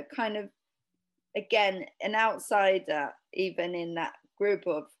 kind of, again, an outsider, even in that group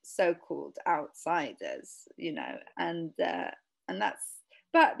of so-called outsiders, and that's,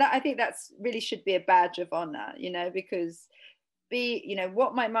 but that, I think that's really should be a badge of honor, because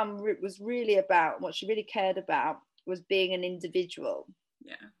what my mum was really about, what she really cared about, was being an individual.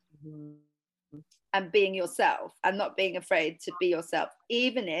 And being yourself, and not being afraid to be yourself,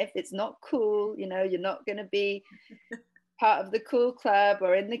 even if it's not cool. You're not going to be part of the cool club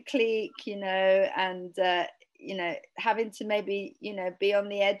or in the clique, and having to maybe be on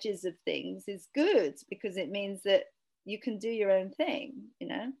the edges of things is good, because it means that you can do your own thing.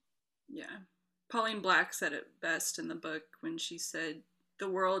 Yeah, Pauline Black said it best in the book when she said, the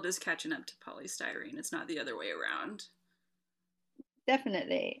world is catching up to polystyrene, it's not the other way around.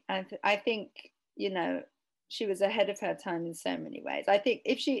 Definitely. I think she was ahead of her time in so many ways. I think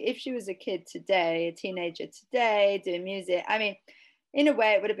if she was a kid today, a teenager today, doing music, I mean, in a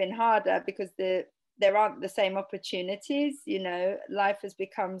way it would have been harder, because there aren't the same opportunities. Life has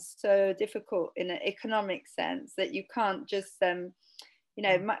become so difficult in an economic sense that you can't just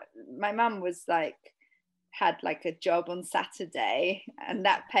my mum was like, had like a job on Saturday, and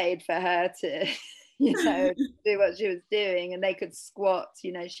that paid for her to do what she was doing, and they could squat. She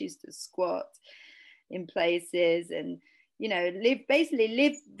used to squat in places, and you know,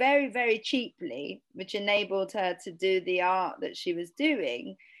 live very, very cheaply, which enabled her to do the art that she was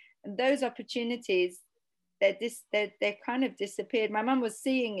doing. And those opportunities, they kind of disappeared. My mum was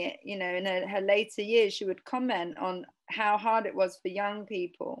seeing it, you know, in her later years. She would comment on how hard it was for young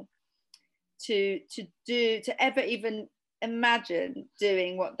people to ever even imagine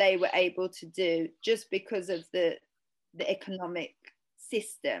doing what they were able to do, just because of the economic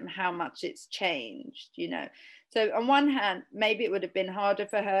system, how much it's changed, you know. So on one hand, maybe it would have been harder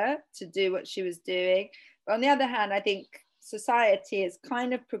for her to do what she was doing, but on the other hand, I think society has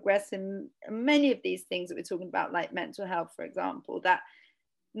kind of progressed in many of these things that we're talking about, like mental health, for example, that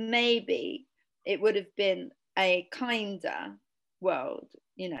maybe it would have been a kinder world,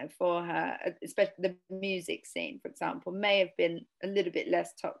 you know, for her, especially the music scene, for example, may have been a little bit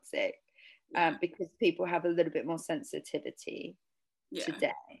less toxic, because people have a little bit more sensitivity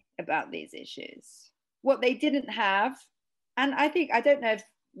today about these issues. What they didn't have, and I don't know if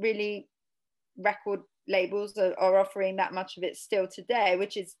really record labels are offering that much of it still today,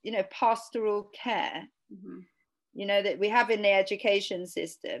 which is, you know, pastoral care. Mm-hmm. You know, that we have in the education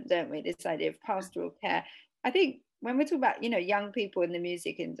system, don't we, this idea of pastoral care. I think when we talk about, you know, young people in the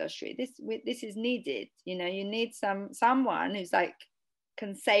music industry, this is needed. You know, you need someone who's like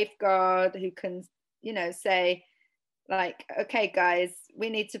can safeguard, who can, you know, say like, okay guys, we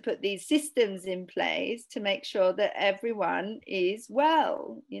need to put these systems in place to make sure that everyone is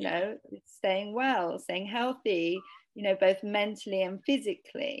well, you know, staying well, staying healthy, you know, both mentally and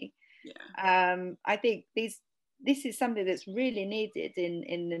physically. I think this is something that's really needed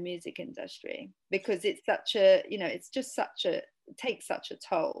in the music industry, because it's such a, you know, it's just such a, it takes such a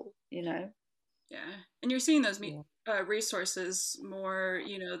toll, you know. And you're seeing those resources more,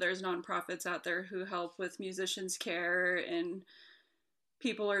 you know, there's nonprofits out there who help with musicians' care, and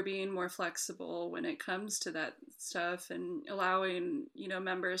people are being more flexible when it comes to that stuff, and allowing, you know,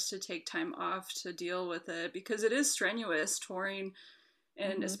 members to take time off to deal with it, because it is strenuous touring.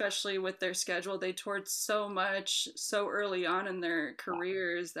 And especially with their schedule, they toured so much so early on in their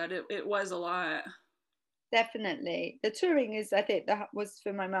careers that it was a lot. Definitely. The touring is, I think, that was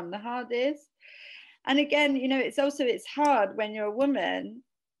for my mum the hardest. And again, you know, it's hard when you're a woman.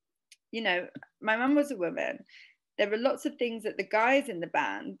 You know, my mum was a woman. There were lots of things that the guys in the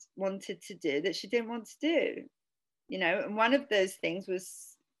band wanted to do that she didn't want to do. You know, and one of those things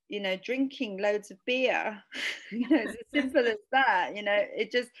was, you know, drinking loads of beer. You know, it's as simple as that. You know,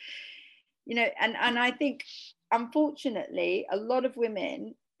 it just, you know, and I think, unfortunately, a lot of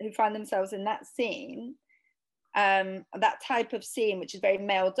women who find themselves in that scene, that type of scene, which is very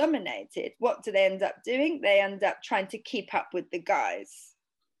male dominated, what do they end up doing? They end up trying to keep up with the guys,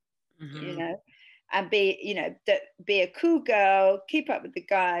 you know, and be a cool girl, keep up with the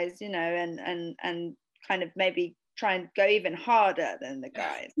guys, you know, and kind of maybe try and go even harder than the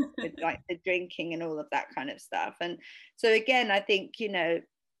guys with like the drinking and all of that kind of stuff. And so again, I think, you know,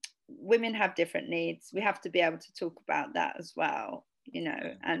 women have different needs. We have to be able to talk about that as well, you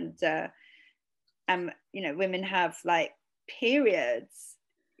know. And you know, women have like periods,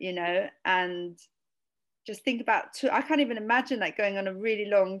 you know, and just think about I can't even imagine like going on a really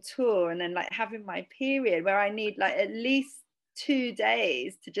long tour and then like having my period where I need like at least 2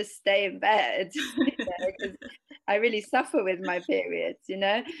 days to just stay in bed, you know, because I really suffer with my periods, you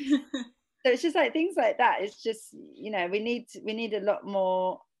know. So it's just like things like that. It's just, you know, we need a lot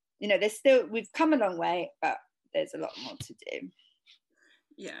more, you know. We've come a long way, but there's a lot more to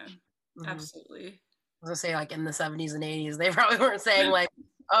do. Absolutely. I was gonna say, like in the 70s and 80s, they probably weren't saying like,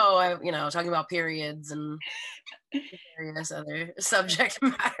 oh, you know, talking about periods and various other subject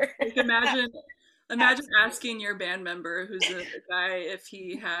matter. Like imagine asking your band member who's a guy if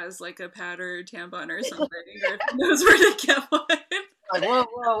he has like a pad or tampon or something, or if he knows where to get one. Like,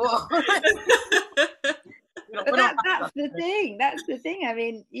 whoa. But that's the thing. That's the thing. I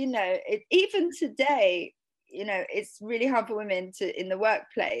mean, you know, even today, you know, it's really hard for women in the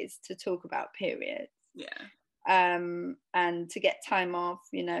workplace to talk about periods. And to get time off,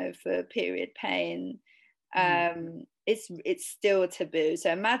 you know, for period pain. It's still taboo.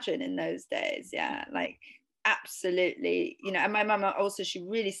 So imagine in those days, like absolutely, you know. And my mum also, she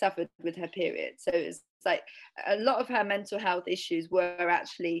really suffered with her period. So it's like a lot of her mental health issues were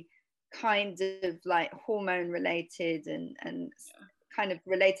actually kind of like hormone related and kind of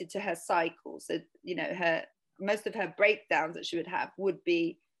related to her cycle. So, you know, most of her breakdowns that she would have would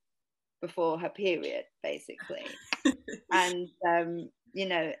be before her period, basically. And you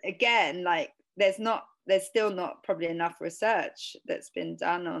know, again, like there's still not probably enough research that's been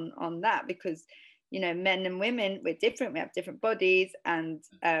done on that, because, you know, men and women, we're different, we have different bodies, and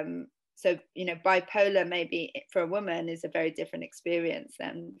So, you know, bipolar maybe for a woman is a very different experience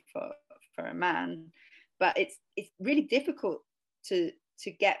than for a man. But it's really difficult to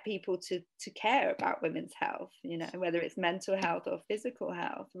get people to care about women's health, you know, whether it's mental health or physical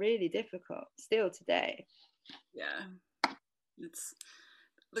health. Really difficult still today. Yeah, it's,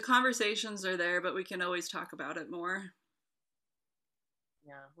 the conversations are there, but we can always talk about it more.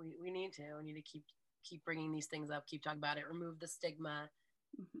 Yeah, we need to keep bringing these things up, keep talking about it, remove the stigma,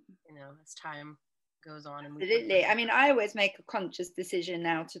 you know, as time goes on. And absolutely. I mean, I always make a conscious decision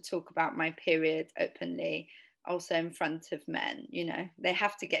now to talk about my period openly, also in front of men. You know, they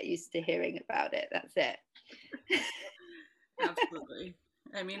have to get used to hearing about it. That's it. Absolutely.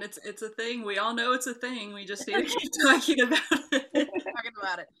 I mean, it's a thing. We all know it's a thing. We just need to keep talking about it. Talking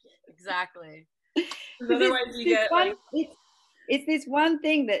about it. Exactly. Otherwise you get like... It's this one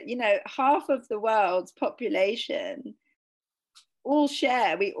thing that, you know, half of the world's population we all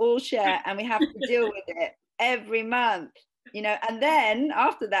share, and we have to deal with it every month, you know. And then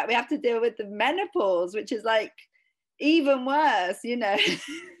after that we have to deal with the menopause, which is like even worse, you know.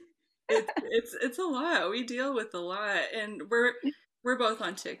 It's a lot. We deal with a lot, and we're both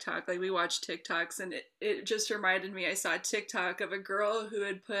on TikTok. Like, we watch TikToks, and it just reminded me, I saw a TikTok of a girl who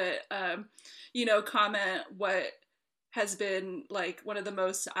had put you know, comment what has been like one of the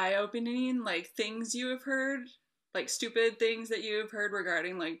most eye-opening like things you have heard, like stupid things that you have heard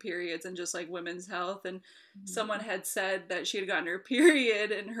regarding like periods and just like women's health. And someone had said that she had gotten her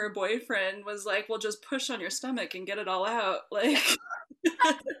period and her boyfriend was like, well, just push on your stomach and get it all out. Like,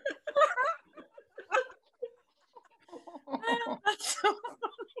 that's so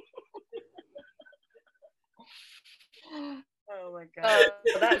funny. Oh my god.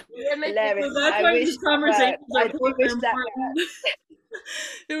 That's hilarious. So that's why these conversations are important.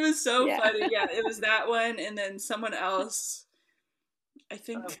 It was so funny. Yeah, it was that one, and then someone else, I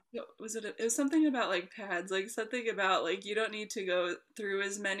think, it was something about like pads, like something about like you don't need to go through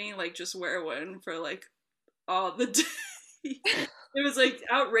as many, like just wear one for like all the day. It was like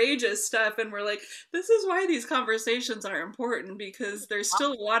outrageous stuff, and we're like, this is why these conversations are important, because there's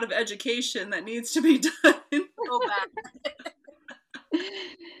still a lot of education that needs to be done. Go back.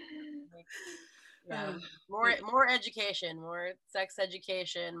 Yeah, more education, more sex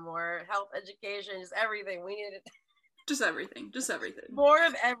education, more health education, just everything. We need it. Just everything. More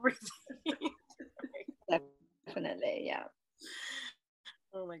of everything. Definitely, yeah.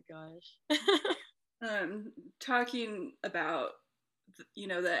 Oh my gosh. Talking about, you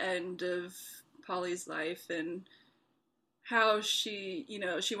know, the end of Polly's life and how she, you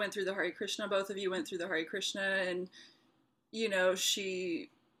know, she went through the Hare Krishna. Both of you went through the Hare Krishna, and, you know, she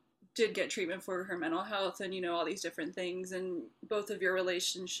did get treatment for her mental health and, you know, all these different things. And both of your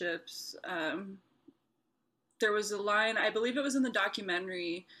relationships, there was a line, I believe it was in the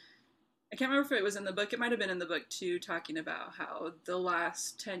documentary, I can't remember if it was in the book, it might have been in the book too, talking about how the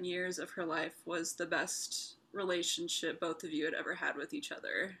last 10 years of her life was the best relationship both of you had ever had with each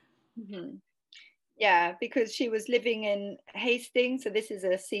other. Mm-hmm. Yeah, because she was living in Hastings, so this is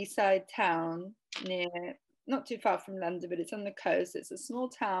a seaside town near, not too far from London, but it's on the coast. It's a small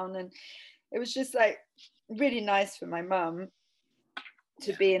town, and it was just like really nice for my mum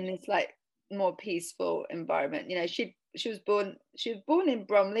to be in this like more peaceful environment. You know, she was born in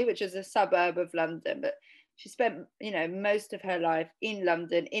Bromley, which is a suburb of London, but she spent, you know, most of her life in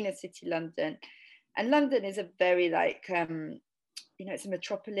London, inner city London. And London is a very like you know, it's a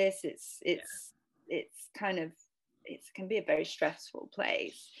metropolis. It's kind of, it can be a very stressful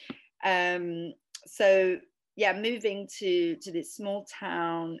place. So yeah, moving to this small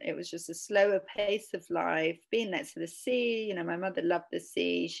town, it was just a slower pace of life, being next to the sea. You know, my mother loved the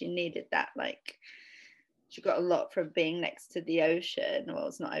sea. She needed that, like, she got a lot from being next to the ocean. Well,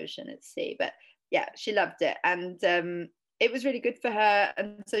 it's not ocean, it's sea, but yeah, she loved it. And it was really good for her.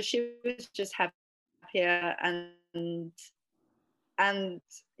 And so she was just happier, and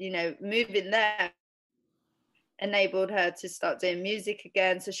you know, moving there enabled her to start doing music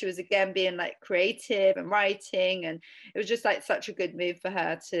again. So she was again being like creative and writing, and it was just like such a good move for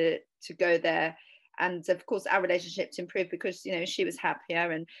her to go there. And of course our relationships improved because, you know, she was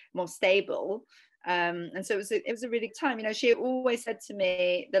happier and more stable. And so it was a really good time. You know, she always said to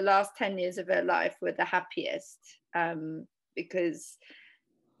me the last 10 years of her life were the happiest, because,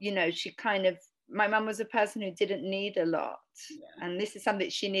 you know, she kind of, my mum was a person who didn't need a lot. Yeah. And this is something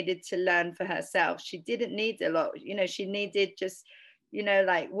she needed to learn for herself. She didn't need a lot. You know, she needed just, you know,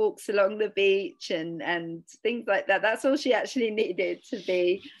 like walks along the beach and things like that. That's all she actually needed to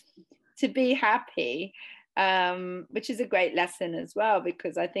be happy. which is a great lesson as well,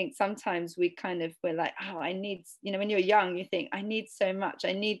 because I think sometimes we're like, oh, I need, when you're young, you think, I need so much,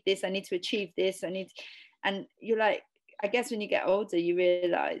 I need this, I need to achieve this, and you're like, I guess when you get older, you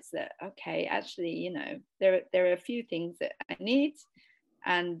realize that, okay, actually, there are a few things that I need,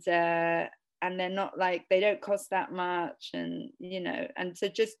 and they're not like, they don't cost that much, and and so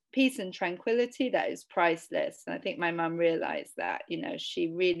just peace and tranquility, that is priceless. And I think my mum realized that, she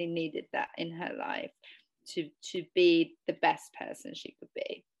really needed that in her life to be the best person she could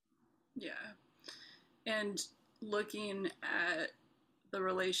be. Yeah. And looking at the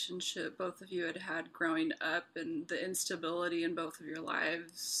relationship both of you had growing up and the instability in both of your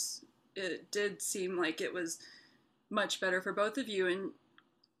lives, it did seem like it was much better for both of you, and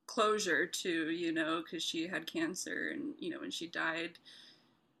closure too, because she had cancer, and when she died,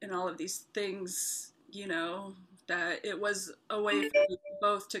 and all of these things, that it was a way for you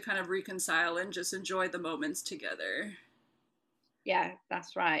both to kind of reconcile and just enjoy the moments together. Yeah,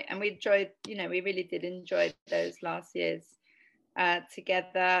 that's right. And we enjoyed, we really did enjoy those last years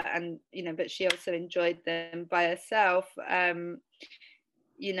together, and but she also enjoyed them by herself.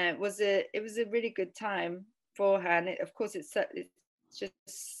 It was a really good time for her, and of course it's just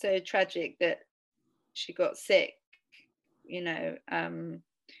so tragic that she got sick.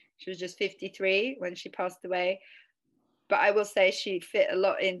 She was just 53 when she passed away, but I will say she fit a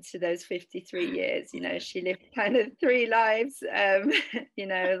lot into those 53 years. She lived kind of 3 lives,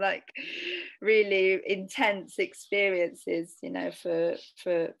 like really intense experiences, for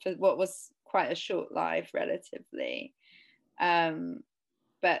what was quite a short life relatively.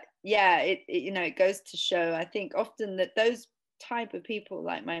 But yeah, it goes to show, I think, often that those type of people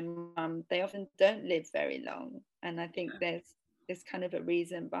like my mum, they often don't live very long, and I think there's kind of a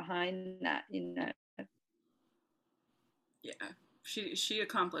reason behind that. Yeah, she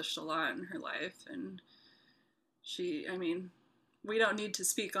accomplished a lot in her life, and we don't need to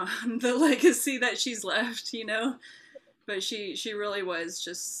speak on the legacy that she's left, but she really was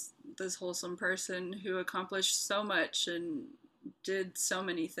just this wholesome person who accomplished so much and did so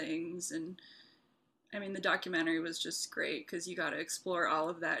many things. And the documentary was just great because you got to explore all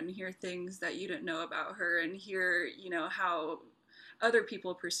of that and hear things that you didn't know about her, and hear, how other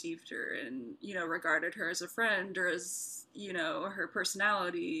people perceived her and, regarded her as a friend, or as, her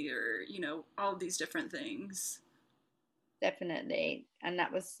personality, or, all of these different things. Definitely. And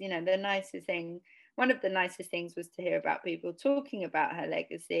that was, the nicest thing. One of the nicest things was to hear about people talking about her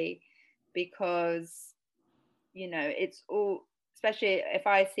legacy, because, it's all, especially if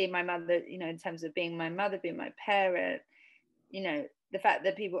I see my mother, in terms of being my mother, being my parent, the fact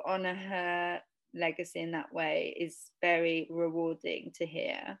that people honor her legacy in that way is very rewarding to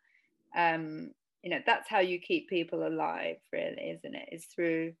hear. That's how you keep people alive, really, isn't it?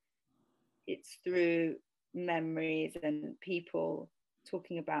 It's through memories and people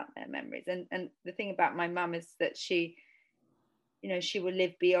talking about their memories. And the thing about my mum is that she will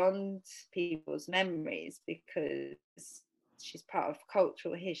live beyond people's memories, because she's part of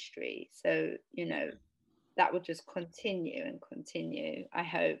cultural history. So, that will just continue and continue, I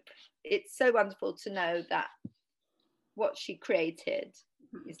hope. It's so wonderful to know that what she created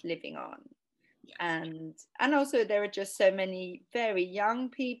is living on. Yeah. And also there are just so many very young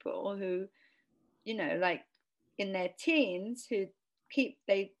people who, like in their teens, who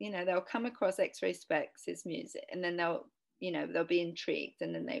they'll come across X-Ray Spex' music, and then they'll be intrigued,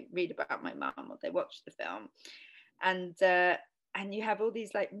 and then they read about my mum, or they watch the film, and you have all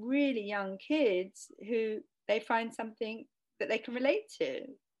these like really young kids who they find something that they can relate to,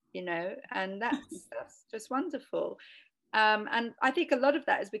 and that's just wonderful. And I think a lot of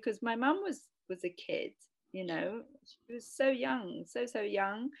that is because my mum was a kid, she was so young, so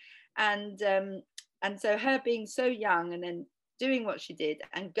young, and so her being so young and then doing what she did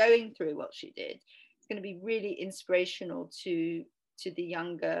and going through what she did, it's going to be really inspirational to the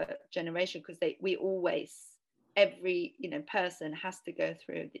younger generation, because every person has to go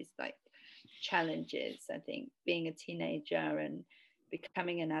through these like challenges. I think being a teenager and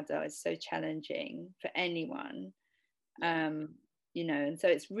becoming an adult is so challenging for anyone, and so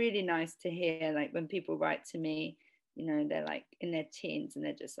it's really nice to hear, like, when people write to me, they're like in their teens, and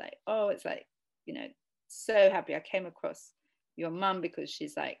they're just like, oh, it's like, so happy I came across your mum, because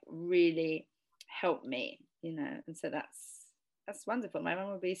she's like really helped me, and so that's wonderful. My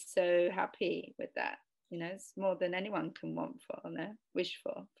mum will be so happy with that. It's more than anyone can want for, wish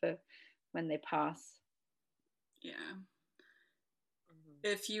for when they pass. Yeah.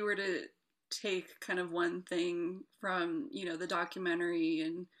 If you were to take kind of one thing from, the documentary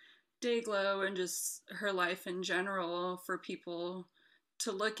and Dayglow and just her life in general for people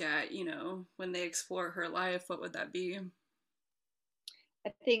to look at, you know, when they explore her life, what would that be?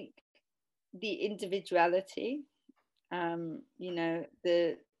 I think the individuality, you know,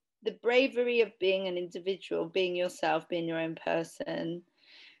 the bravery of being an individual, being yourself, being your own person.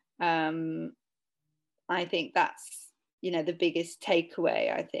 I think that's, you know, the biggest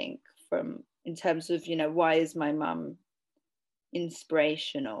takeaway, I think, from in terms of, you know, why is my mum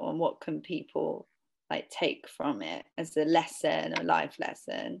inspirational and what can people like take from it as a lesson, a life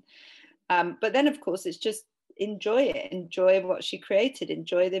lesson. But then, of course, it's just enjoy it, enjoy what she created,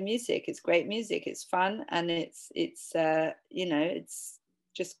 enjoy the music. It's great music, it's fun, and it's you know, it's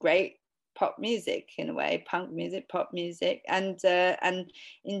just great pop music in a way, punk music, pop music, and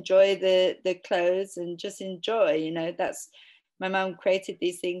enjoy the clothes and just enjoy. You know, that's my mum created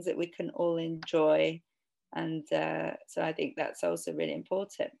these things that we can all enjoy, and so I think that's also really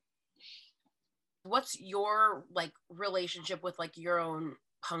important. What's your like relationship with like your own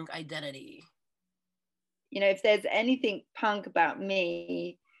punk identity? You know, if there's anything punk about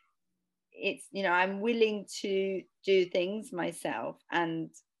me, it's, you know, I'm willing to do things myself and,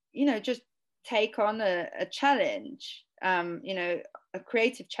 you know, just take on a challenge, you know, a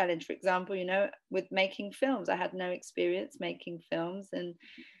creative challenge, for example, you know, with making films. I had no experience making films,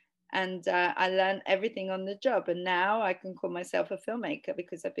 and I learned everything on the job, and now I can call myself a filmmaker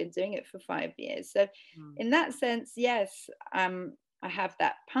because I've been doing it for 5 years. So in that sense, yes, I have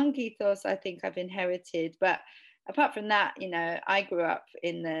that punk ethos I think I've inherited. But apart from that, you know, I grew up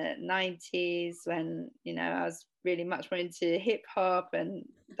in the 90s when, you know, I was really much more into hip hop and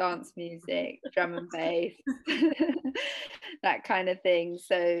dance music, drum and bass, that kind of thing.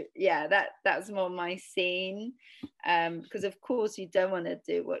 So yeah, that's more my scene, because of course you don't want to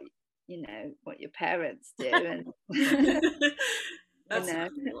do what, you know, what your parents do, and That's you know.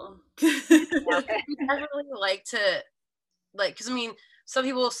 cool. I definitely like to like, because I mean, some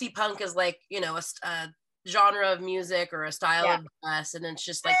people see punk as like, you know, a genre of music or a style of dress, and it's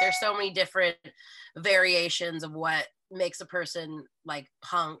just like there's so many different variations of what makes a person like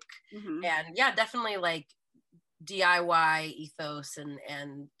punk. And yeah, definitely like DIY ethos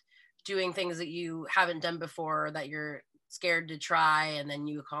and doing things that you haven't done before that you're scared to try and then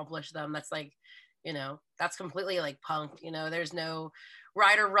you accomplish them. That's like, you know, that's completely like punk. You know, there's no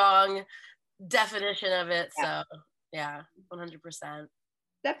right or wrong definition of it. So yeah, 100%.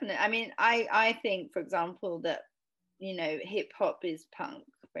 Definitely. I mean, I think, for example, that, you know, hip hop is punk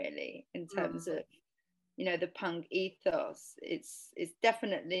really in terms of, you know, the punk ethos. It's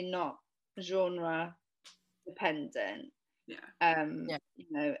definitely not genre dependent. You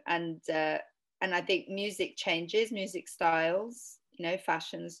know, and I think music changes, music styles, you know,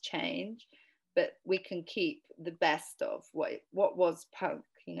 fashions change, but we can keep the best of what was punk.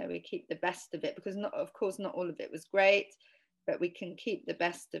 You know, we keep the best of it because not, of course, not all of it was great, but we can keep the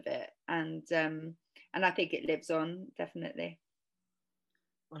best of it, and I think it lives on, definitely.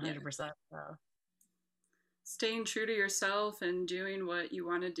 100%. Staying true to yourself and doing what you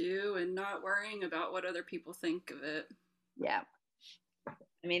want to do and not worrying about what other people think of it. Yeah,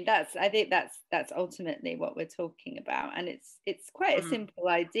 I mean, I think that's ultimately what we're talking about, and it's quite a simple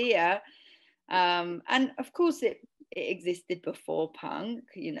idea, and of course it existed before punk.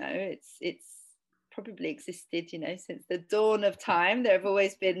 You know, it's probably existed, you know, since the dawn of time. There have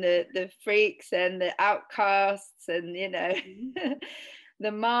always been the freaks and the outcasts, and, you know,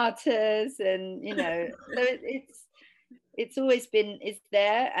 the martyrs, and, you know, so it's always been, it's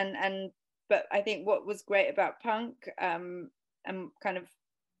there, and but I think what was great about punk, and kind of,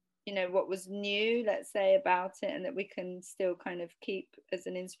 you know, what was new, let's say, about it, and that we can still kind of keep as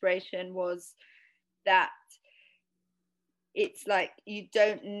an inspiration, was that it's like you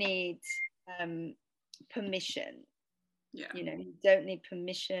don't need permission. You know, you don't need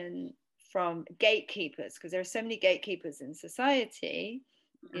permission from gatekeepers, because there are so many gatekeepers in society,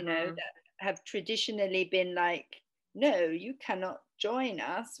 you know, that have traditionally been like, no, you cannot join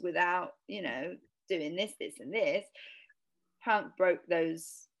us without, you know, doing this, this, and this. Punk broke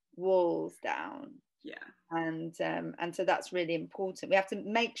those walls down. And so that's really important. We have to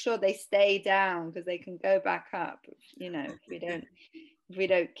make sure they stay down because they can go back up, you know, if we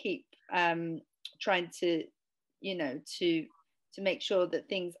don't keep trying to, you know, to make sure that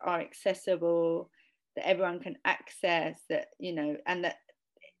things are accessible, that everyone can access, that, you know, and that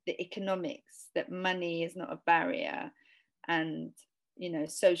the economics, that money is not a barrier, and, you know,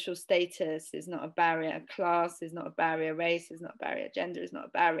 social status is not a barrier, class is not a barrier, race is not a barrier, gender is not a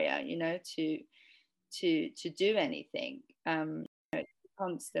barrier, you know, to do anything. It's a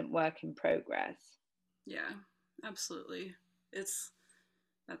constant work in progress. Yeah, absolutely.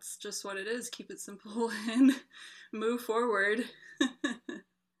 That's just what it is. Keep it simple and move forward.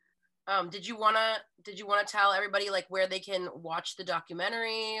 Did you wanna tell everybody like where they can watch the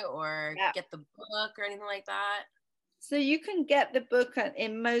documentary or get the book or anything like that? So you can get the book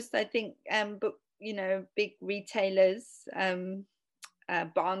in most, I think, book, big retailers,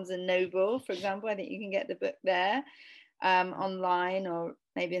 Barnes and Noble, for example. I think you can get the book there, online, or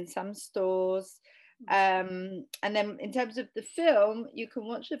maybe in some stores. And then in terms of the film, you can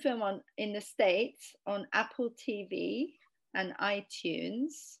watch the film in the States on Apple TV and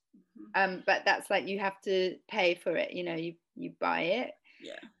iTunes. But that's like, you have to pay for it, you buy it.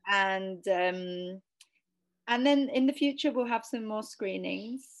 And then in the future we'll have some more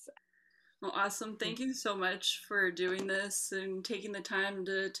screenings. Well, awesome. Thank you so much for doing this and taking the time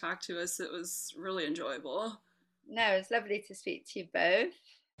to talk to us. It was really enjoyable. No, it's lovely to speak to you both.